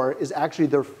known for is actually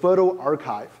their photo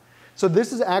archive. So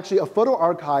this is actually a photo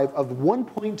archive of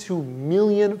 1.2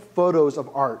 million photos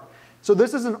of art. So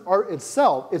this isn't art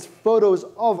itself, it's photos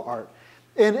of art.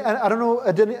 And I don't know,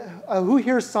 who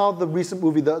here saw the recent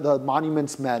movie, the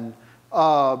Monuments Men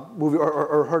movie,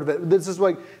 or heard of it? This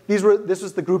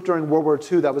was the group during World War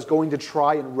II that was going to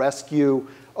try and rescue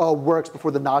works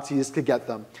before the Nazis could get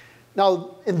them.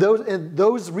 Now,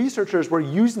 those researchers were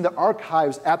using the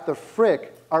archives at the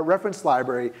Frick Art Reference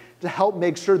Library to help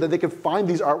make sure that they could find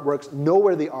these artworks, know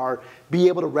where they are, be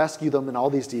able to rescue them, and all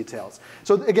these details.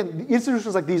 So again,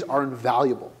 institutions like these are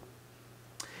invaluable.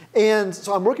 And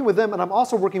so I'm working with them, and I'm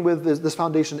also working with this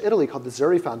foundation in Italy called the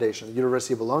Zeri Foundation, the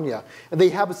University of Bologna. And they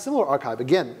have a similar archive,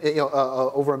 again,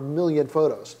 over 1 million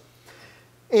photos.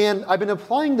 And I've been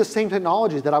applying the same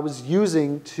technology that I was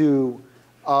using to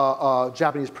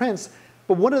Japanese prints.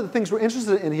 But one of the things we're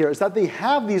interested in here is that they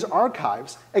have these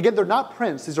archives. Again, they're not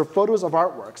prints. These are photos of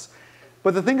artworks.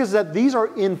 But the thing is that these are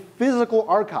in physical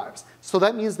archives. So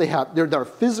that means there are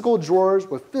physical drawers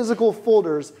with physical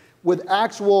folders with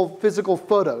actual physical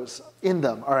photos in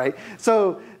them, all right?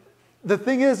 So the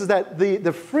thing is that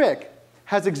the Frick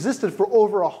has existed for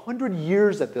over 100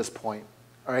 years at this point,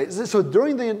 all right? So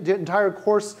during the entire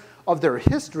course of their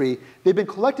history, they've been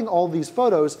collecting all these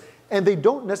photos, and they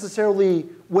don't necessarily,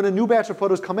 when a new batch of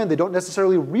photos come in, they don't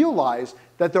necessarily realize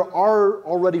that there are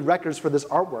already records for this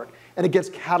artwork. And it gets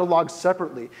cataloged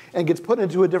separately and gets put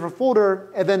into a different folder,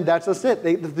 and then that's just it.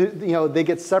 They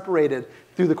get separated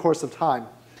through the course of time.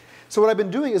 So what I've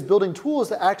been doing is building tools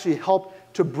that actually help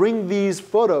to bring these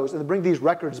photos and bring these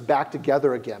records back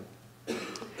together again.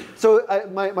 So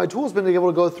my tool has been able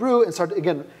to go through and start to,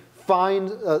 again,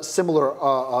 find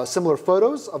similar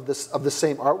photos of the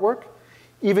same artwork,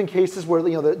 even cases where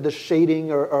the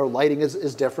shading or lighting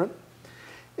is different.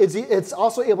 It's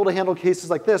also able to handle cases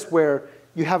like this where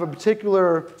you have a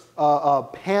particular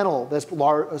panel that's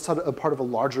a part of a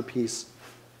larger piece.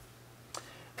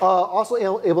 Also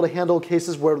able to handle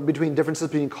cases between differences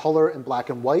between color and black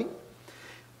and white.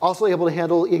 Also able to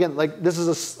handle, again, like this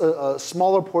is a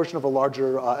smaller portion of a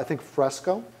larger, I think,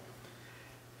 fresco.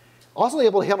 Also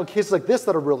able to handle cases like this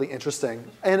that are really interesting.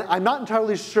 And I'm not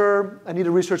entirely sure, I need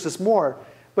to research this more,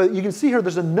 but you can see here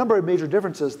there's a number of major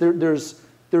differences.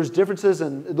 There's differences,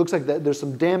 and it looks like there's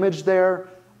some damage there.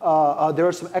 There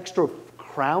are some extra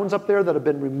crowns up there that have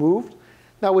been removed.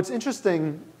 Now what's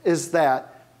interesting is that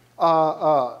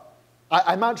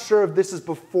I'm not sure if this is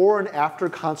before and after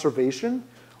conservation,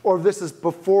 or if this is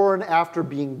before and after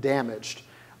being damaged.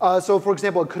 So for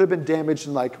example, it could have been damaged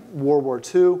in like World War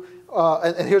II.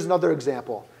 And here's another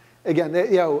example. Again,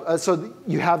 so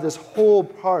you have this whole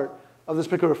part of this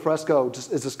particular fresco is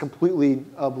just completely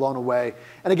blown away.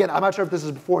 And again, I'm not sure if this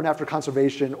is before and after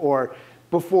conservation or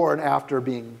before and after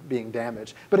being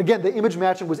damaged. But again, the image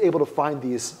matching was able to find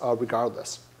these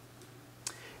regardless.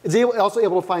 It's also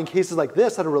able to find cases like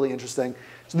this that are really interesting.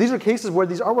 So these are cases where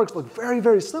these artworks look very,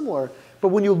 very similar, but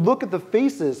when you look at the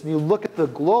faces and you look at the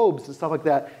globes and stuff like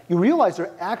that, you realize they're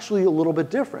actually a little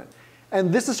bit different.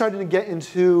 And this is starting to get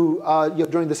into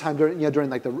during this time, during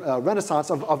like the Renaissance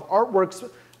of artworks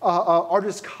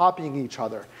artists copying each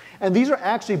other. And these are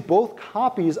actually both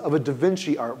copies of a Da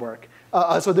Vinci artwork.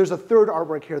 So there's a third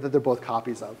artwork here that they're both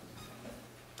copies of.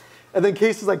 And then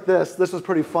cases like this was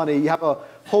pretty funny. You have a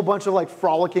whole bunch of like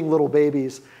frolicking little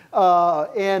babies.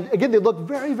 And again, they look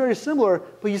very, very similar,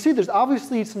 but you see there's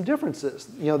obviously some differences.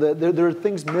 You know, there are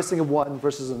things missing in one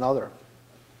versus another.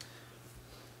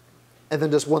 And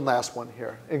then just one last one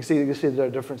here. You can see there are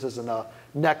differences in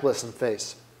necklace and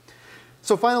face.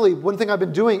 So finally, one thing I've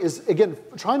been doing is, again,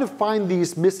 trying to find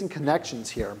these missing connections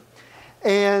here.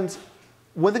 And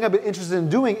one thing I've been interested in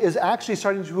doing is actually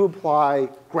starting to apply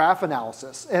graph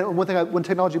analysis. And one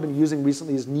technology I've been using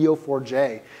recently is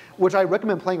Neo4j, which I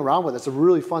recommend playing around with. It's a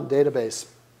really fun database.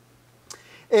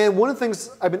 And one of the things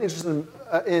I've been interested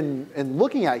in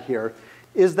looking at here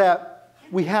is that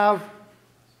we have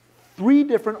 3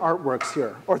 different artworks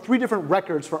here, or 3 different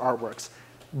records for artworks.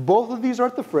 Both of these are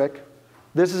at the Frick.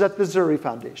 This is at the Zuri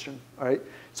Foundation. All right?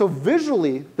 So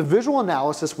visually, the visual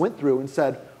analysis went through and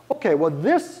said, OK, well,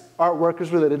 this artwork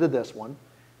is related to this one.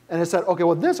 And it said, OK,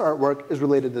 well, this artwork is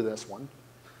related to this one.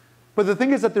 But the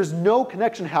thing is that there's no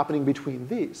connection happening between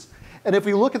these. And if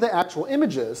we look at the actual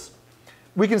images,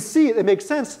 we can see it makes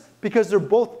sense because they're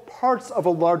both parts of a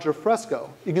larger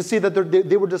fresco. You can see that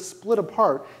they were just split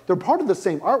apart. They're part of the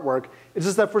same artwork. It's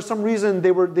just that for some reason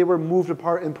they were moved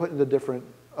apart and put into different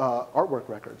artwork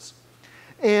records.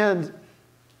 And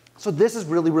so this is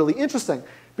really, really interesting.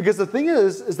 Because the thing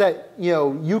is that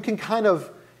you can kind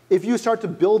of, if you start to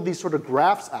build these sort of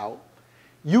graphs out,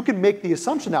 you can make the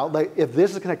assumption out, like if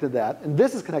this is connected to that and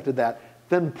this is connected to that,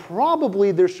 then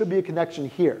probably there should be a connection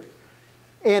here.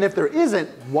 And if there isn't,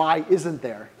 why isn't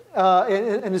there?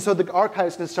 And so the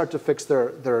archives can start to fix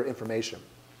their information.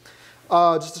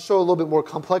 Just to show a little bit more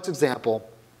complex example,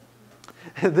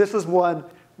 this is one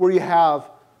where you have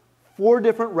 4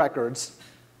 different records,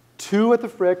 2 at the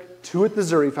Frick, 2 at the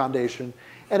Zuri Foundation.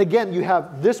 And again, you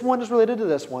have this one is related to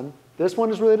this one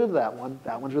is related to that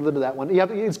one's related to that one.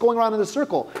 It's going around in a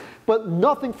circle. But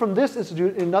nothing from this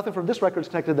institute and nothing from this record is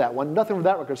connected to that one. Nothing from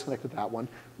that record is connected to that one.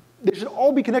 They should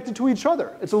all be connected to each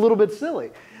other. It's a little bit silly.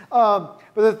 But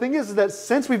the thing is that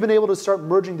since we've been able to start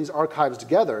merging these archives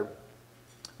together,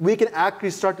 we can actually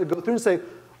start to go through and say,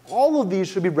 all of these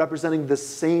should be representing the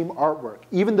same artwork.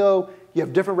 Even though you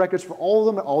have different records for all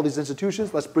of them at all these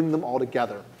institutions, let's bring them all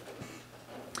together.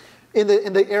 In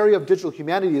the area of digital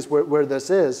humanities where this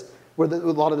is, where a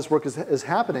lot of this work is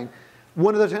happening,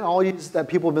 one of the technologies that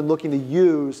people have been looking to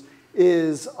use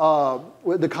is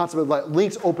the concept of like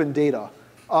linked open data,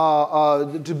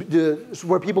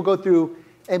 where people go through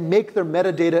and make their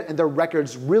metadata and their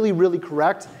records really, really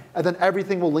correct, and then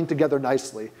everything will link together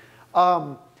nicely.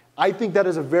 I think that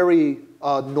is a very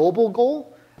noble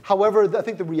goal. However, I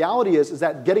think the reality is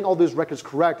that getting all those records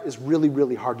correct is really,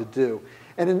 really hard to do.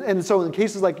 And so in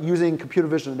cases like using computer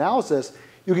vision analysis,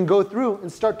 you can go through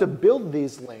and start to build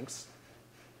these links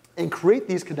and create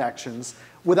these connections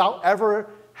without ever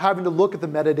having to look at the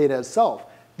metadata itself.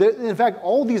 In fact,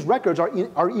 all these records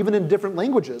are even in different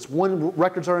languages. One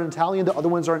records are in Italian, the other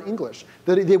ones are in English.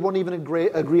 They won't even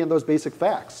agree on those basic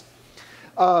facts.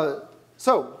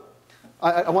 So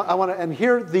I want to end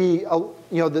here. There's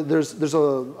the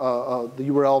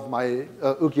URL of my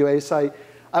ukiyo-e site.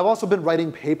 I've also been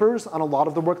writing papers on a lot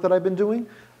of the work that I've been doing.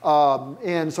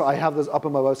 And so I have this up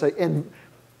on my website. And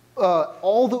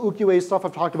all the ukiyo-e stuff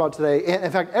I've talked about today, and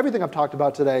in fact, everything I've talked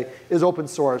about today is open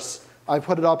source. I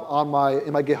put it up on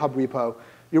in my GitHub repo.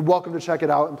 You're welcome to check it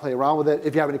out and play around with it.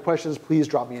 If you have any questions, please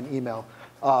drop me an email.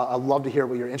 I'd love to hear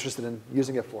what you're interested in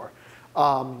using it for.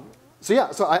 So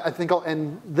yeah, so I think I'll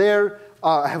end there.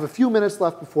 I have a few minutes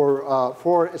left before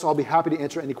 4, so I'll be happy to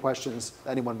answer any questions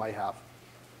that anyone might have.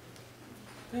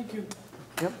 Thank you.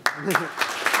 Yep.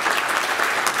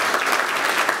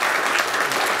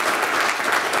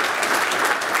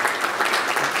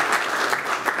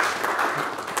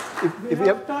 If you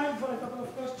have time for a couple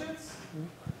of questions.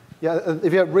 Yeah,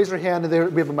 if you have, raise your hand,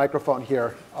 and we have a microphone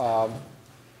here. Oh.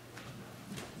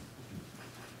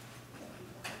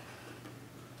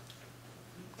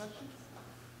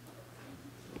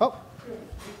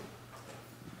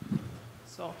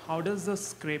 So how does the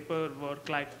scraper work?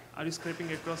 Like, are you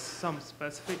scraping across some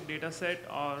specific data set,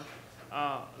 or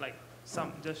like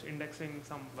just indexing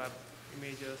some web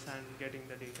images and getting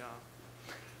the data?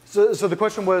 So the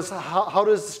question was, how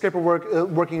does the scraper work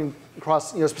working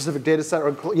across specific data set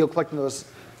or collecting those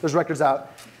records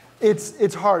out?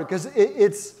 It's hard because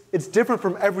it's different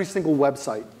from every single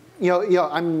website.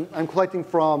 I'm collecting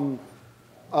from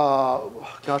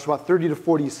about 30 to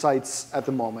 40 sites at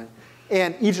the moment,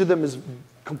 and each of them is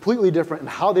completely different in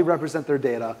how they represent their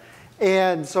data.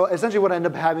 And so essentially what I end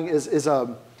up having is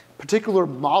particular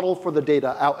model for the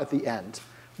data out at the end,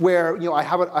 where I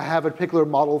have a particular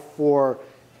model for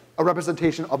a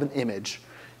representation of an image,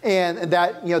 and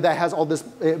that that has all this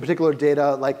particular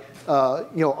data, like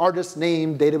artist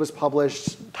name, date it was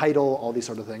published, title, all these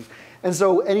sort of things. And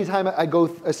so anytime I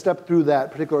step through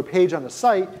that particular page on the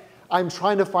site, I'm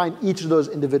trying to find each of those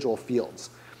individual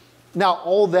fields. Now,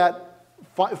 all that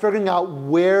figuring out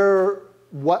what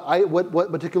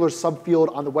particular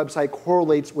subfield on the website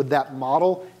correlates with that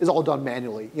model is all done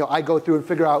manually. I go through and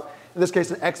figure out, in this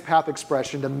case, an XPath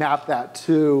expression to map that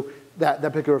to that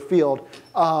particular field.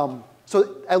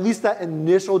 So at least that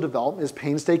initial development is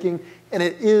painstaking, and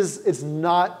it's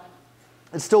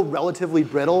still relatively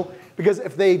brittle, because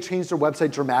if they change their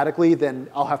website dramatically, then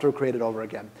I'll have to create it over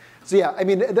again. So yeah, I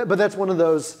mean, but that's one of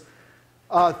those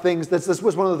things. This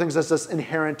was one of the things that's just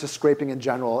inherent to scraping in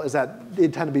general, is that they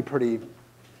tend to be pretty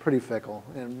fickle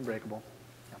and breakable.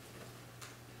 Yeah.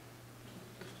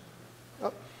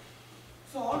 Oh.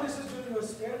 So all this is during your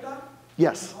spare time?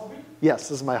 Yes. Hobby? Yes,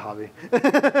 this is my hobby.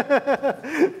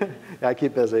 Yeah, I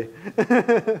keep busy.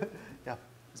 Yeah.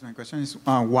 So my question is,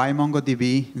 why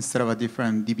MongoDB instead of a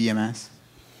different DBMS?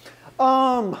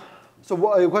 So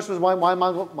the question was, why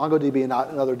MongoDB and not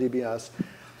another DBS?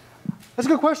 That's a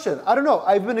good question. I don't know.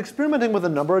 I've been experimenting with a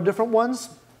number of different ones.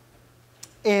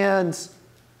 And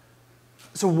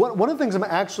so one of the things I'm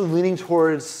actually leaning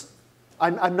towards,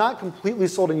 I'm not completely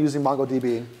sold on using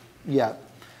MongoDB yet.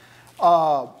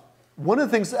 One of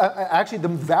the things, actually, the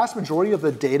vast majority of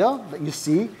the data that you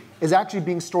see is actually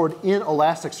being stored in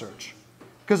Elasticsearch.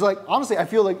 Because, honestly, I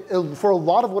feel like for a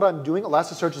lot of what I'm doing,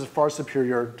 Elasticsearch is a far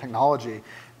superior technology.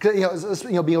 Being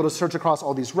able to search across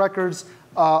all these records,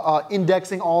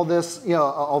 indexing all this,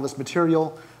 all this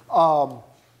material.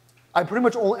 I pretty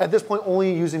much at this point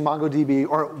only using MongoDB,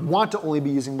 or want to only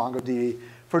be using MongoDB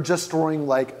for just storing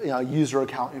user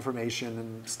account information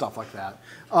and stuff like that.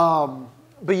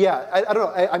 But yeah, I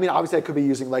don't know. I mean, obviously, I could be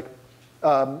using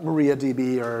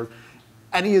MariaDB or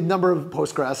any number of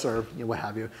Postgres or what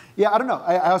have you. Yeah, I don't know.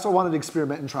 I also wanted to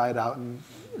experiment and try it out, and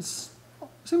it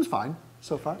seems fine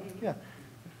so far. Yeah.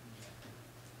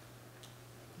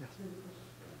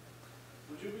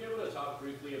 Would you be able to talk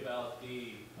briefly about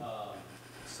the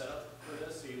setup for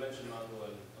this? So you mentioned Mongo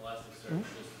and Elasticsearch,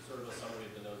 just sort of a summary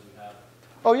of the nodes you have.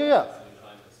 Oh yeah.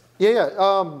 Yeah.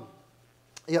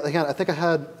 Again, I think I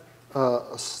had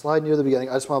a slide near the beginning.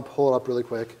 I just want to pull it up really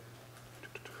quick.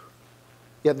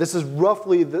 Yeah, this is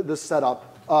roughly the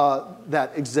setup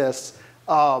that exists.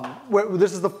 Where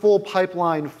this is the full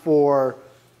pipeline for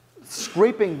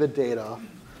scraping the data.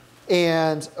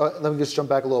 And let me just jump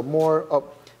back a little more. Oh,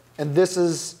 and this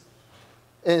is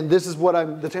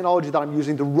the technology that I'm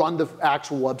using to run the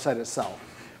actual website itself.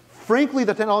 Frankly,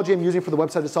 the technology I'm using for the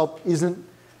website itself isn't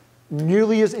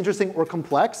nearly as interesting or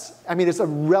complex. I mean, it's a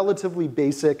relatively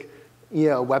basic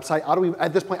website.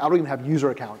 At this point, I don't even have user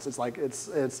accounts. It's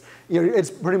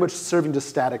it's pretty much serving just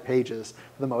static pages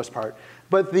for the most part.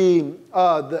 But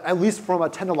at least from a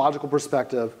technological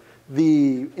perspective,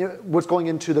 what's going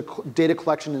into the data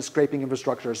collection and scraping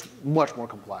infrastructure is much more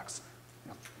complex.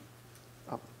 Yeah.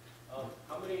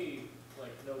 How many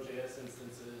Node.js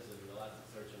instances and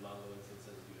Elasticsearch and Mongo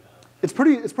instances do you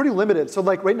have? It's pretty limited. So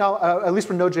right now, at least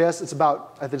for Node.js, it's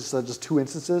about, I think it's just 2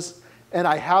 instances. And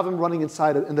I have them running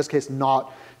inside of, in this case,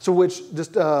 not, so which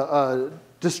just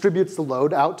distributes the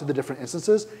load out to the different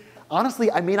instances.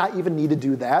 Honestly, I may not even need to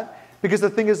do that, because the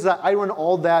thing is that I run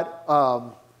all that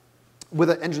with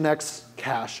an Nginx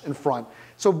cache in front.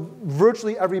 So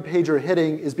virtually every page you're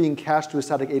hitting is being cached to a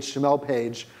static HTML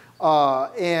page.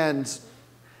 And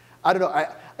I don't know,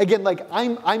 again,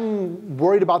 I'm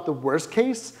worried about the worst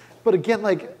case, but again,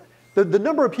 the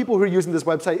number of people who are using this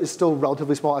website is still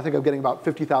relatively small. I think I'm getting about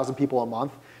 50,000 people a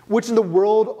month, which in the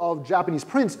world of Japanese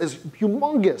prints is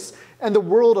humongous. And the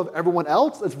world of everyone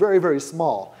else, it's very, very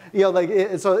small.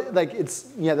 That's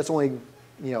only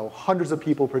hundreds of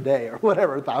people per day or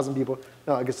whatever, 1,000 people.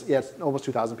 No, I guess, yeah, it's almost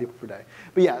 2,000 people per day.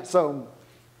 But yeah, so,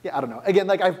 yeah, I don't know. Again,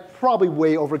 I've probably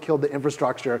way overkilled the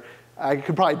infrastructure. I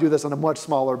could probably do this on a much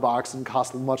smaller box and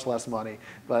cost much less money,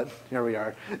 but here we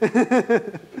are.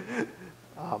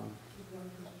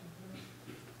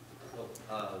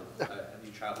 Have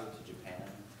you traveled to Japan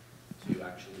to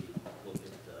actually look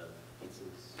at the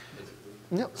pieces physically?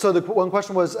 Yeah. So the one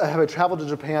question was, have I traveled to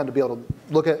Japan to be able to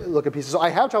look at pieces? So I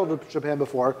have traveled to Japan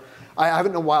before. I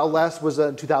haven't in a while. Last was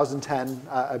in 2010,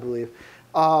 I believe.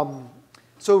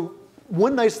 So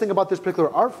one nice thing about this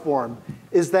particular art form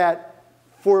is that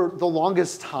for the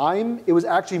longest time, it was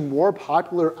actually more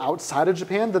popular outside of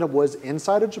Japan than it was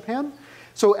inside of Japan.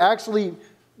 So actually,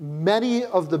 many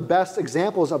of the best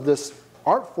examples of this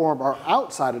art form are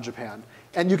outside of Japan.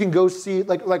 And you can go see,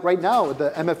 like right now at the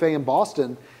MFA in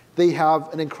Boston, they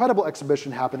have an incredible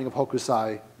exhibition happening of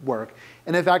Hokusai work.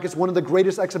 And in fact, it's one of the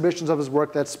greatest exhibitions of his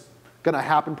work that's going to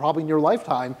happen probably in your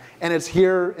lifetime. And it's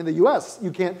here in the US.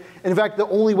 You can't, in fact, the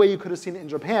only way you could have seen it in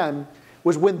Japan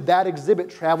was when that exhibit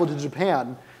traveled to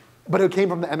Japan, but it came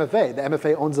from the MFA. The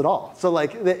MFA owns it all. So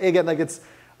like, again, like it's,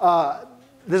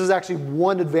 this is actually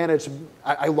one advantage.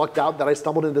 I lucked out that I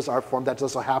stumbled into this art form that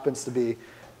just so happens to be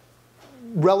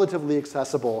relatively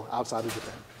accessible outside of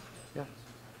Japan. Yeah.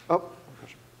 Oh.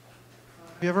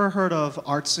 Have you ever heard of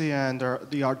Artsy and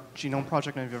the Art Genome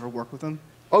Project, and have you ever worked with them?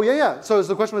 Oh, yeah, yeah. So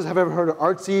the question was, have you ever heard of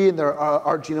Artsy and their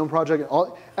Art Genome Project?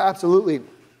 Absolutely.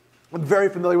 I'm very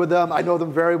familiar with them. I know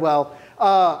them very well.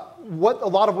 A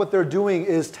lot of what they're doing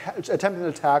is attempting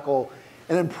to tackle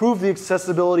and improve the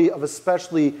accessibility of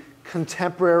especially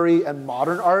contemporary and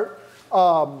modern art.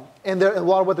 And a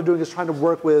lot of what they're doing is trying to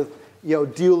work with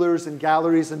dealers and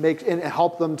galleries and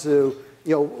help them to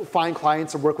find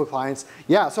clients and work with clients.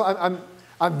 Yeah, so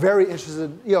I'm very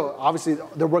interested. Obviously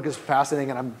their work is fascinating,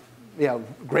 and I'm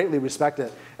greatly respect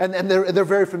it. And they're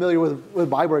very familiar with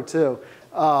my work too.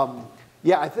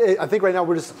 Yeah, I think right now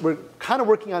we're kind of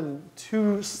working on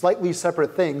two slightly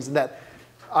separate things. And that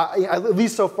at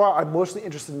least so far, I'm mostly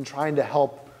interested in trying to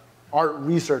help art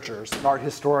researchers and art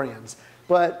historians.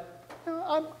 But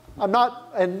I'm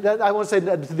not, and I won't say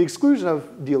that to the exclusion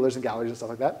of dealers and galleries and stuff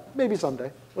like that. Maybe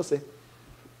someday. We'll see.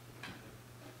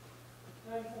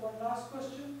 And for one last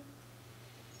question.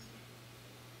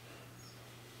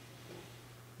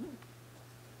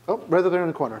 Oh, right there in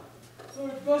the corner. So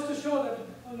it goes to show that.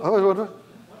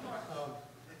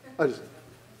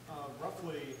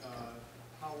 Roughly,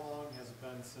 how long has it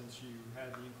been since you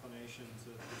had the inclination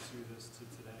to pursue this to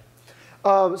today?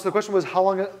 So the question was, how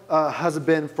long has it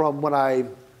been from when I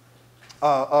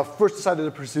first decided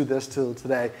to pursue this till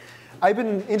today? I've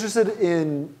been interested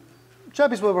in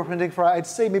Japanese mobile printing for, I'd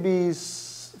say, maybe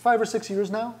 5 or 6 years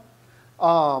now.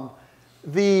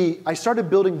 I started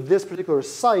building this particular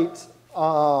site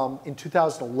in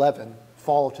 2011,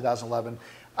 fall of 2011.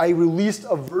 I released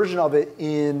a version of it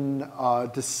in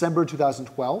December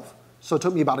 2012. So it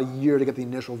took me about a year to get the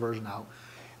initial version out.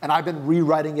 And I've been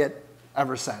rewriting it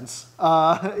ever since,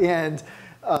 and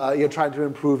trying to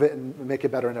improve it and make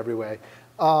it better in every way.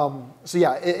 So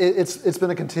yeah, it's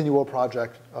been a continual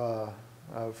project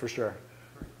for sure.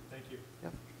 Thank you. Yeah.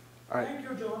 All right. Thank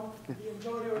you, John. We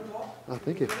enjoyed your talk. Oh,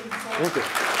 thank you. Thank you.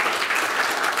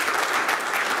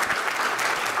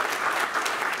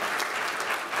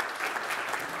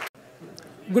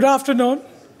 Good afternoon.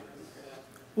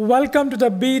 Welcome to the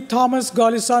B. Thomas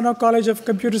Golisano College of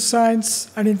Computer Science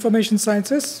and Information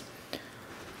Sciences.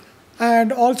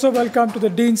 And also welcome to the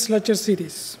Dean's Lecture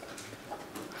Series.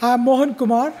 I'm Mohan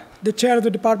Kumar, the chair of the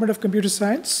Department of Computer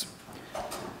Science.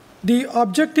 The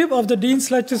objective of the Dean's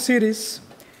Lecture Series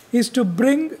is to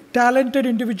bring talented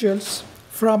individuals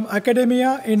from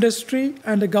academia, industry,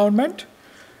 and the government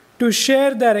to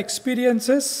share their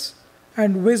experiences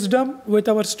and wisdom with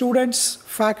our students,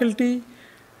 faculty,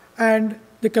 and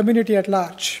the community at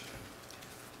large.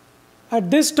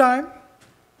 At this time,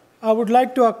 I would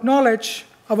like to acknowledge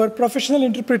our professional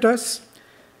interpreters,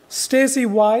 Stacy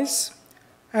Wise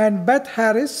and Beth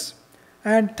Harris,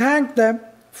 and thank them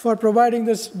for providing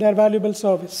their valuable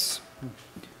service.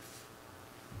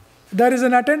 There is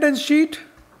an attendance sheet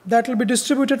that will be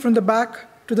distributed from the back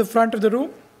to the front of the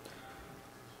room.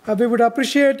 We would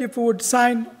appreciate if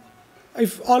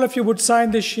all of you would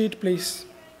sign this sheet, please.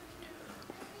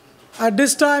 At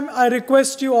this time, I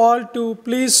request you all to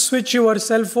please switch your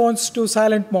cell phones to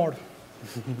silent mode.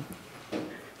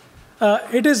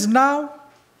 It is now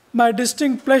my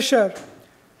distinct pleasure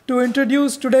to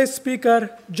introduce today's speaker,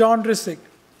 John Resig.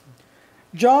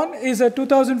 John is a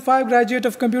 2005 graduate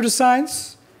of computer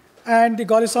science and the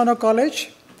Golisano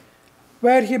College,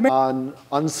 where he on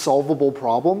unsolvable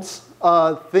problems,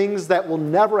 things that will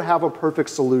never have a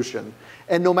perfect solution.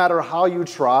 And no matter how you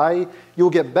try, you'll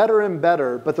get better and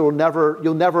better, but you'll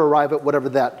never arrive at whatever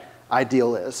that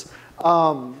ideal is.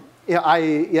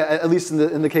 At least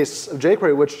in the case of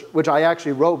jQuery, which I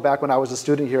actually wrote back when I was a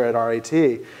student here at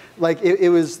RIT, like I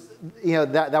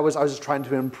was just trying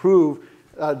to improve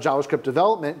JavaScript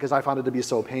development because I found it to be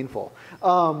so painful.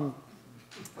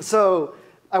 So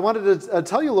I wanted to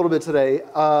tell you a little bit today,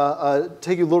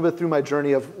 take you a little bit through my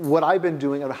journey of what I've been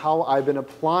doing and how I've been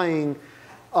applying,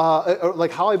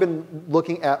 like how I've been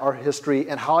looking at art history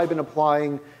and how I've been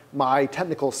applying my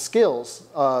technical skills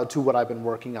to what I've been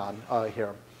working on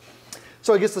here.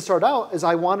 So I guess to start out is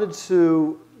I wanted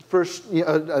to first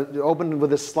open with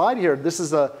this slide here. This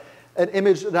is an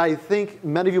image that I think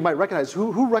many of you might recognize.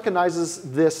 Who recognizes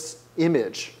this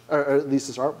image, or at least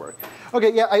this artwork?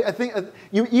 Okay, yeah, I think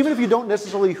even if you don't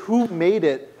necessarily who made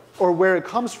it or where it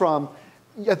comes from,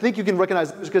 I think you can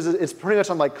recognize it because it's pretty much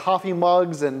on like coffee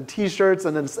mugs and T-shirts,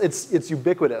 and it's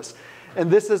ubiquitous. And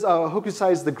this is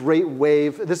Hokusai's The Great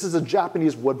Wave. This is a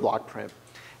Japanese woodblock print.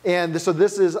 And so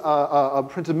this is a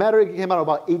printed matter. It came out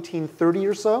about 1830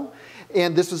 or so.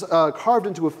 And this was carved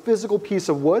into a physical piece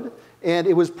of wood, and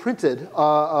it was printed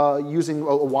using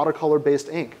a watercolor-based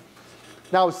ink.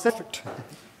 Now,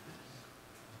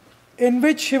 in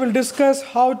which he will discuss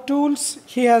how tools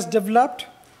he has developed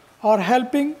are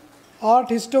helping art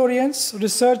historians,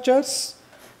 researchers,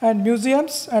 and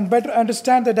museums and better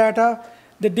understand the data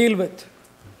they deal with.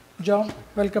 John,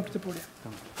 welcome to the podium.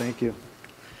 Thank you.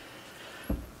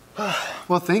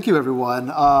 Well, thank you, everyone.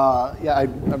 Yeah,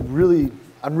 I'm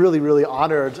really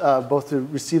honored both to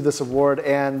receive this award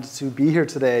and to be here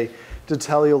today to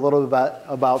tell you a little bit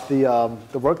about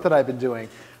the work that I've been doing.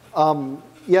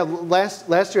 Yeah,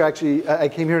 last year actually, I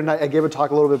came here and I gave a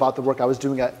talk a little bit about the work I was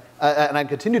doing and I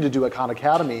continue to do at Khan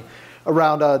Academy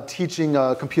around teaching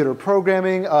computer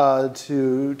programming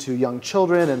to young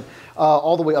children and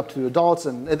all the way up to adults,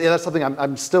 and that's something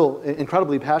I'm still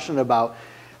incredibly passionate about.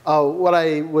 What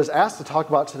I was asked to talk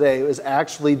about today is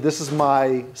actually, this is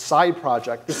my side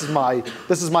project. This is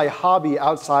my hobby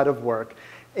outside of work.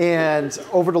 And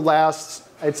over the last,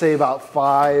 I'd say about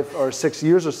 5 or 6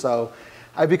 years or so,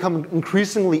 I've become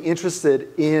increasingly interested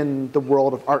in the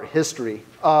world of art history.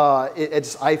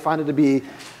 I find it to be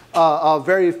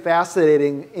very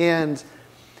fascinating. And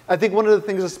I think one of the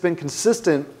things that's been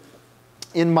consistent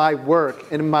in my work,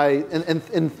 in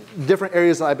different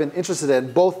areas that I've been interested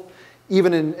in, both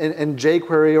even in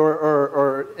jQuery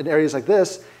or in areas like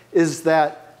this, is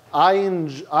that I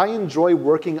enjoy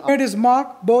working on... It is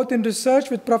marked both in research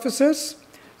with professors,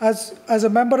 as a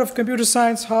member of Computer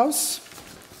Science House,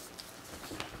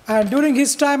 and during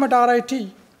his time at RIT,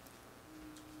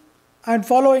 and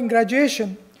following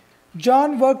graduation,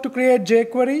 John worked to create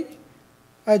jQuery,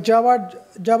 a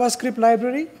JavaScript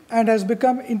library, and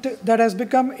that has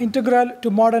become integral to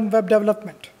modern web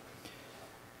development.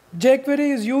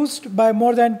 jQuery is used by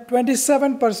more than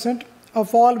 27%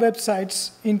 of all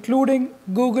websites, including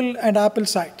Google and Apple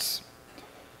sites.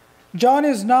 John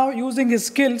is now using his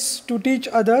skills to teach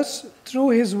others through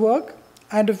his work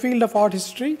and the field of art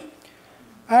history,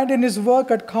 and in his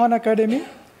work at Khan Academy,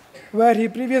 where he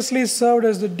previously served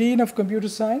as the Dean of Computer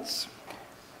Science,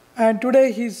 and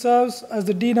today he serves as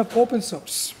the Dean of Open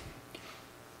Source.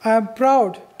 I am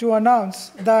proud to announce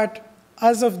that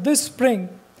as of this spring,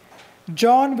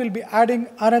 John will be adding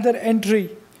another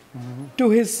entry to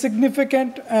his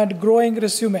significant and growing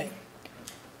resume,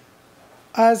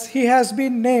 as he has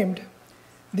been named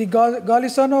the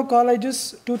Golisano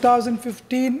College's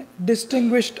 2015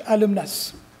 Distinguished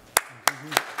Alumnus.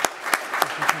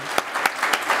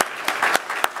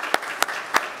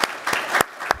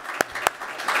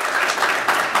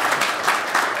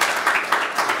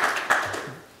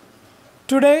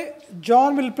 Today,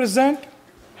 John will present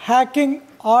Hacking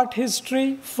Art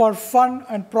History for Fun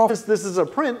and Profit. This is a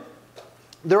print.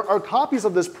 There are copies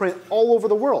of this print all over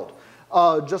the world.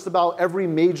 Just about every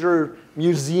major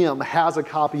museum has a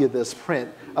copy of this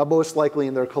print, most likely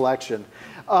in their collection.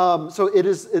 So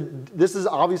this is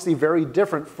obviously very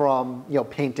different from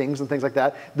paintings and things like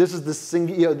that. This is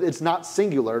it's not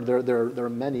singular. There are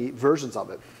many versions of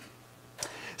it.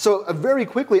 So very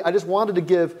quickly, I just wanted to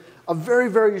give a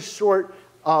very short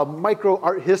micro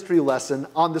art history lesson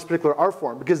on this particular art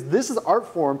form, because this is art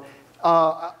form.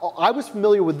 I was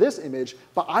familiar with this image,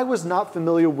 but I was not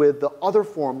familiar with the other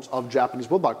forms of Japanese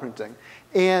woodblock printing.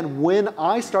 And when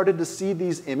I started to see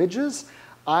these images,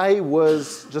 I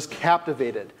was just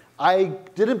captivated. I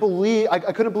couldn't believe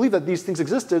that these things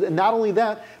existed, and not only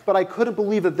that, but I couldn't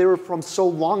believe that they were from so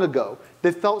long ago.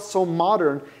 They felt so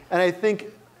modern, and I think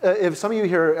if some of you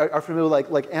here are familiar with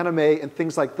like anime and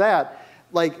things like that,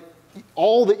 like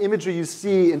all the imagery you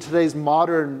see in today's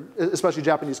modern, especially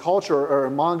Japanese culture or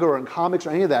manga or in comics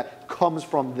or any of that, comes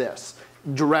from this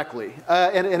directly.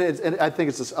 And I think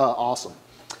it's just awesome.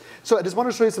 So I just want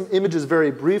to show you some images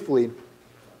very briefly.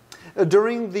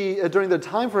 During the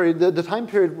time period, the time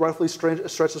period roughly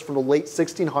stretches from the late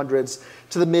 1600s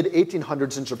to the mid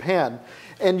 1800s in Japan.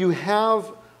 And you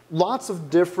have lots of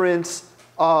different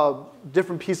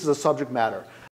pieces of subject matter.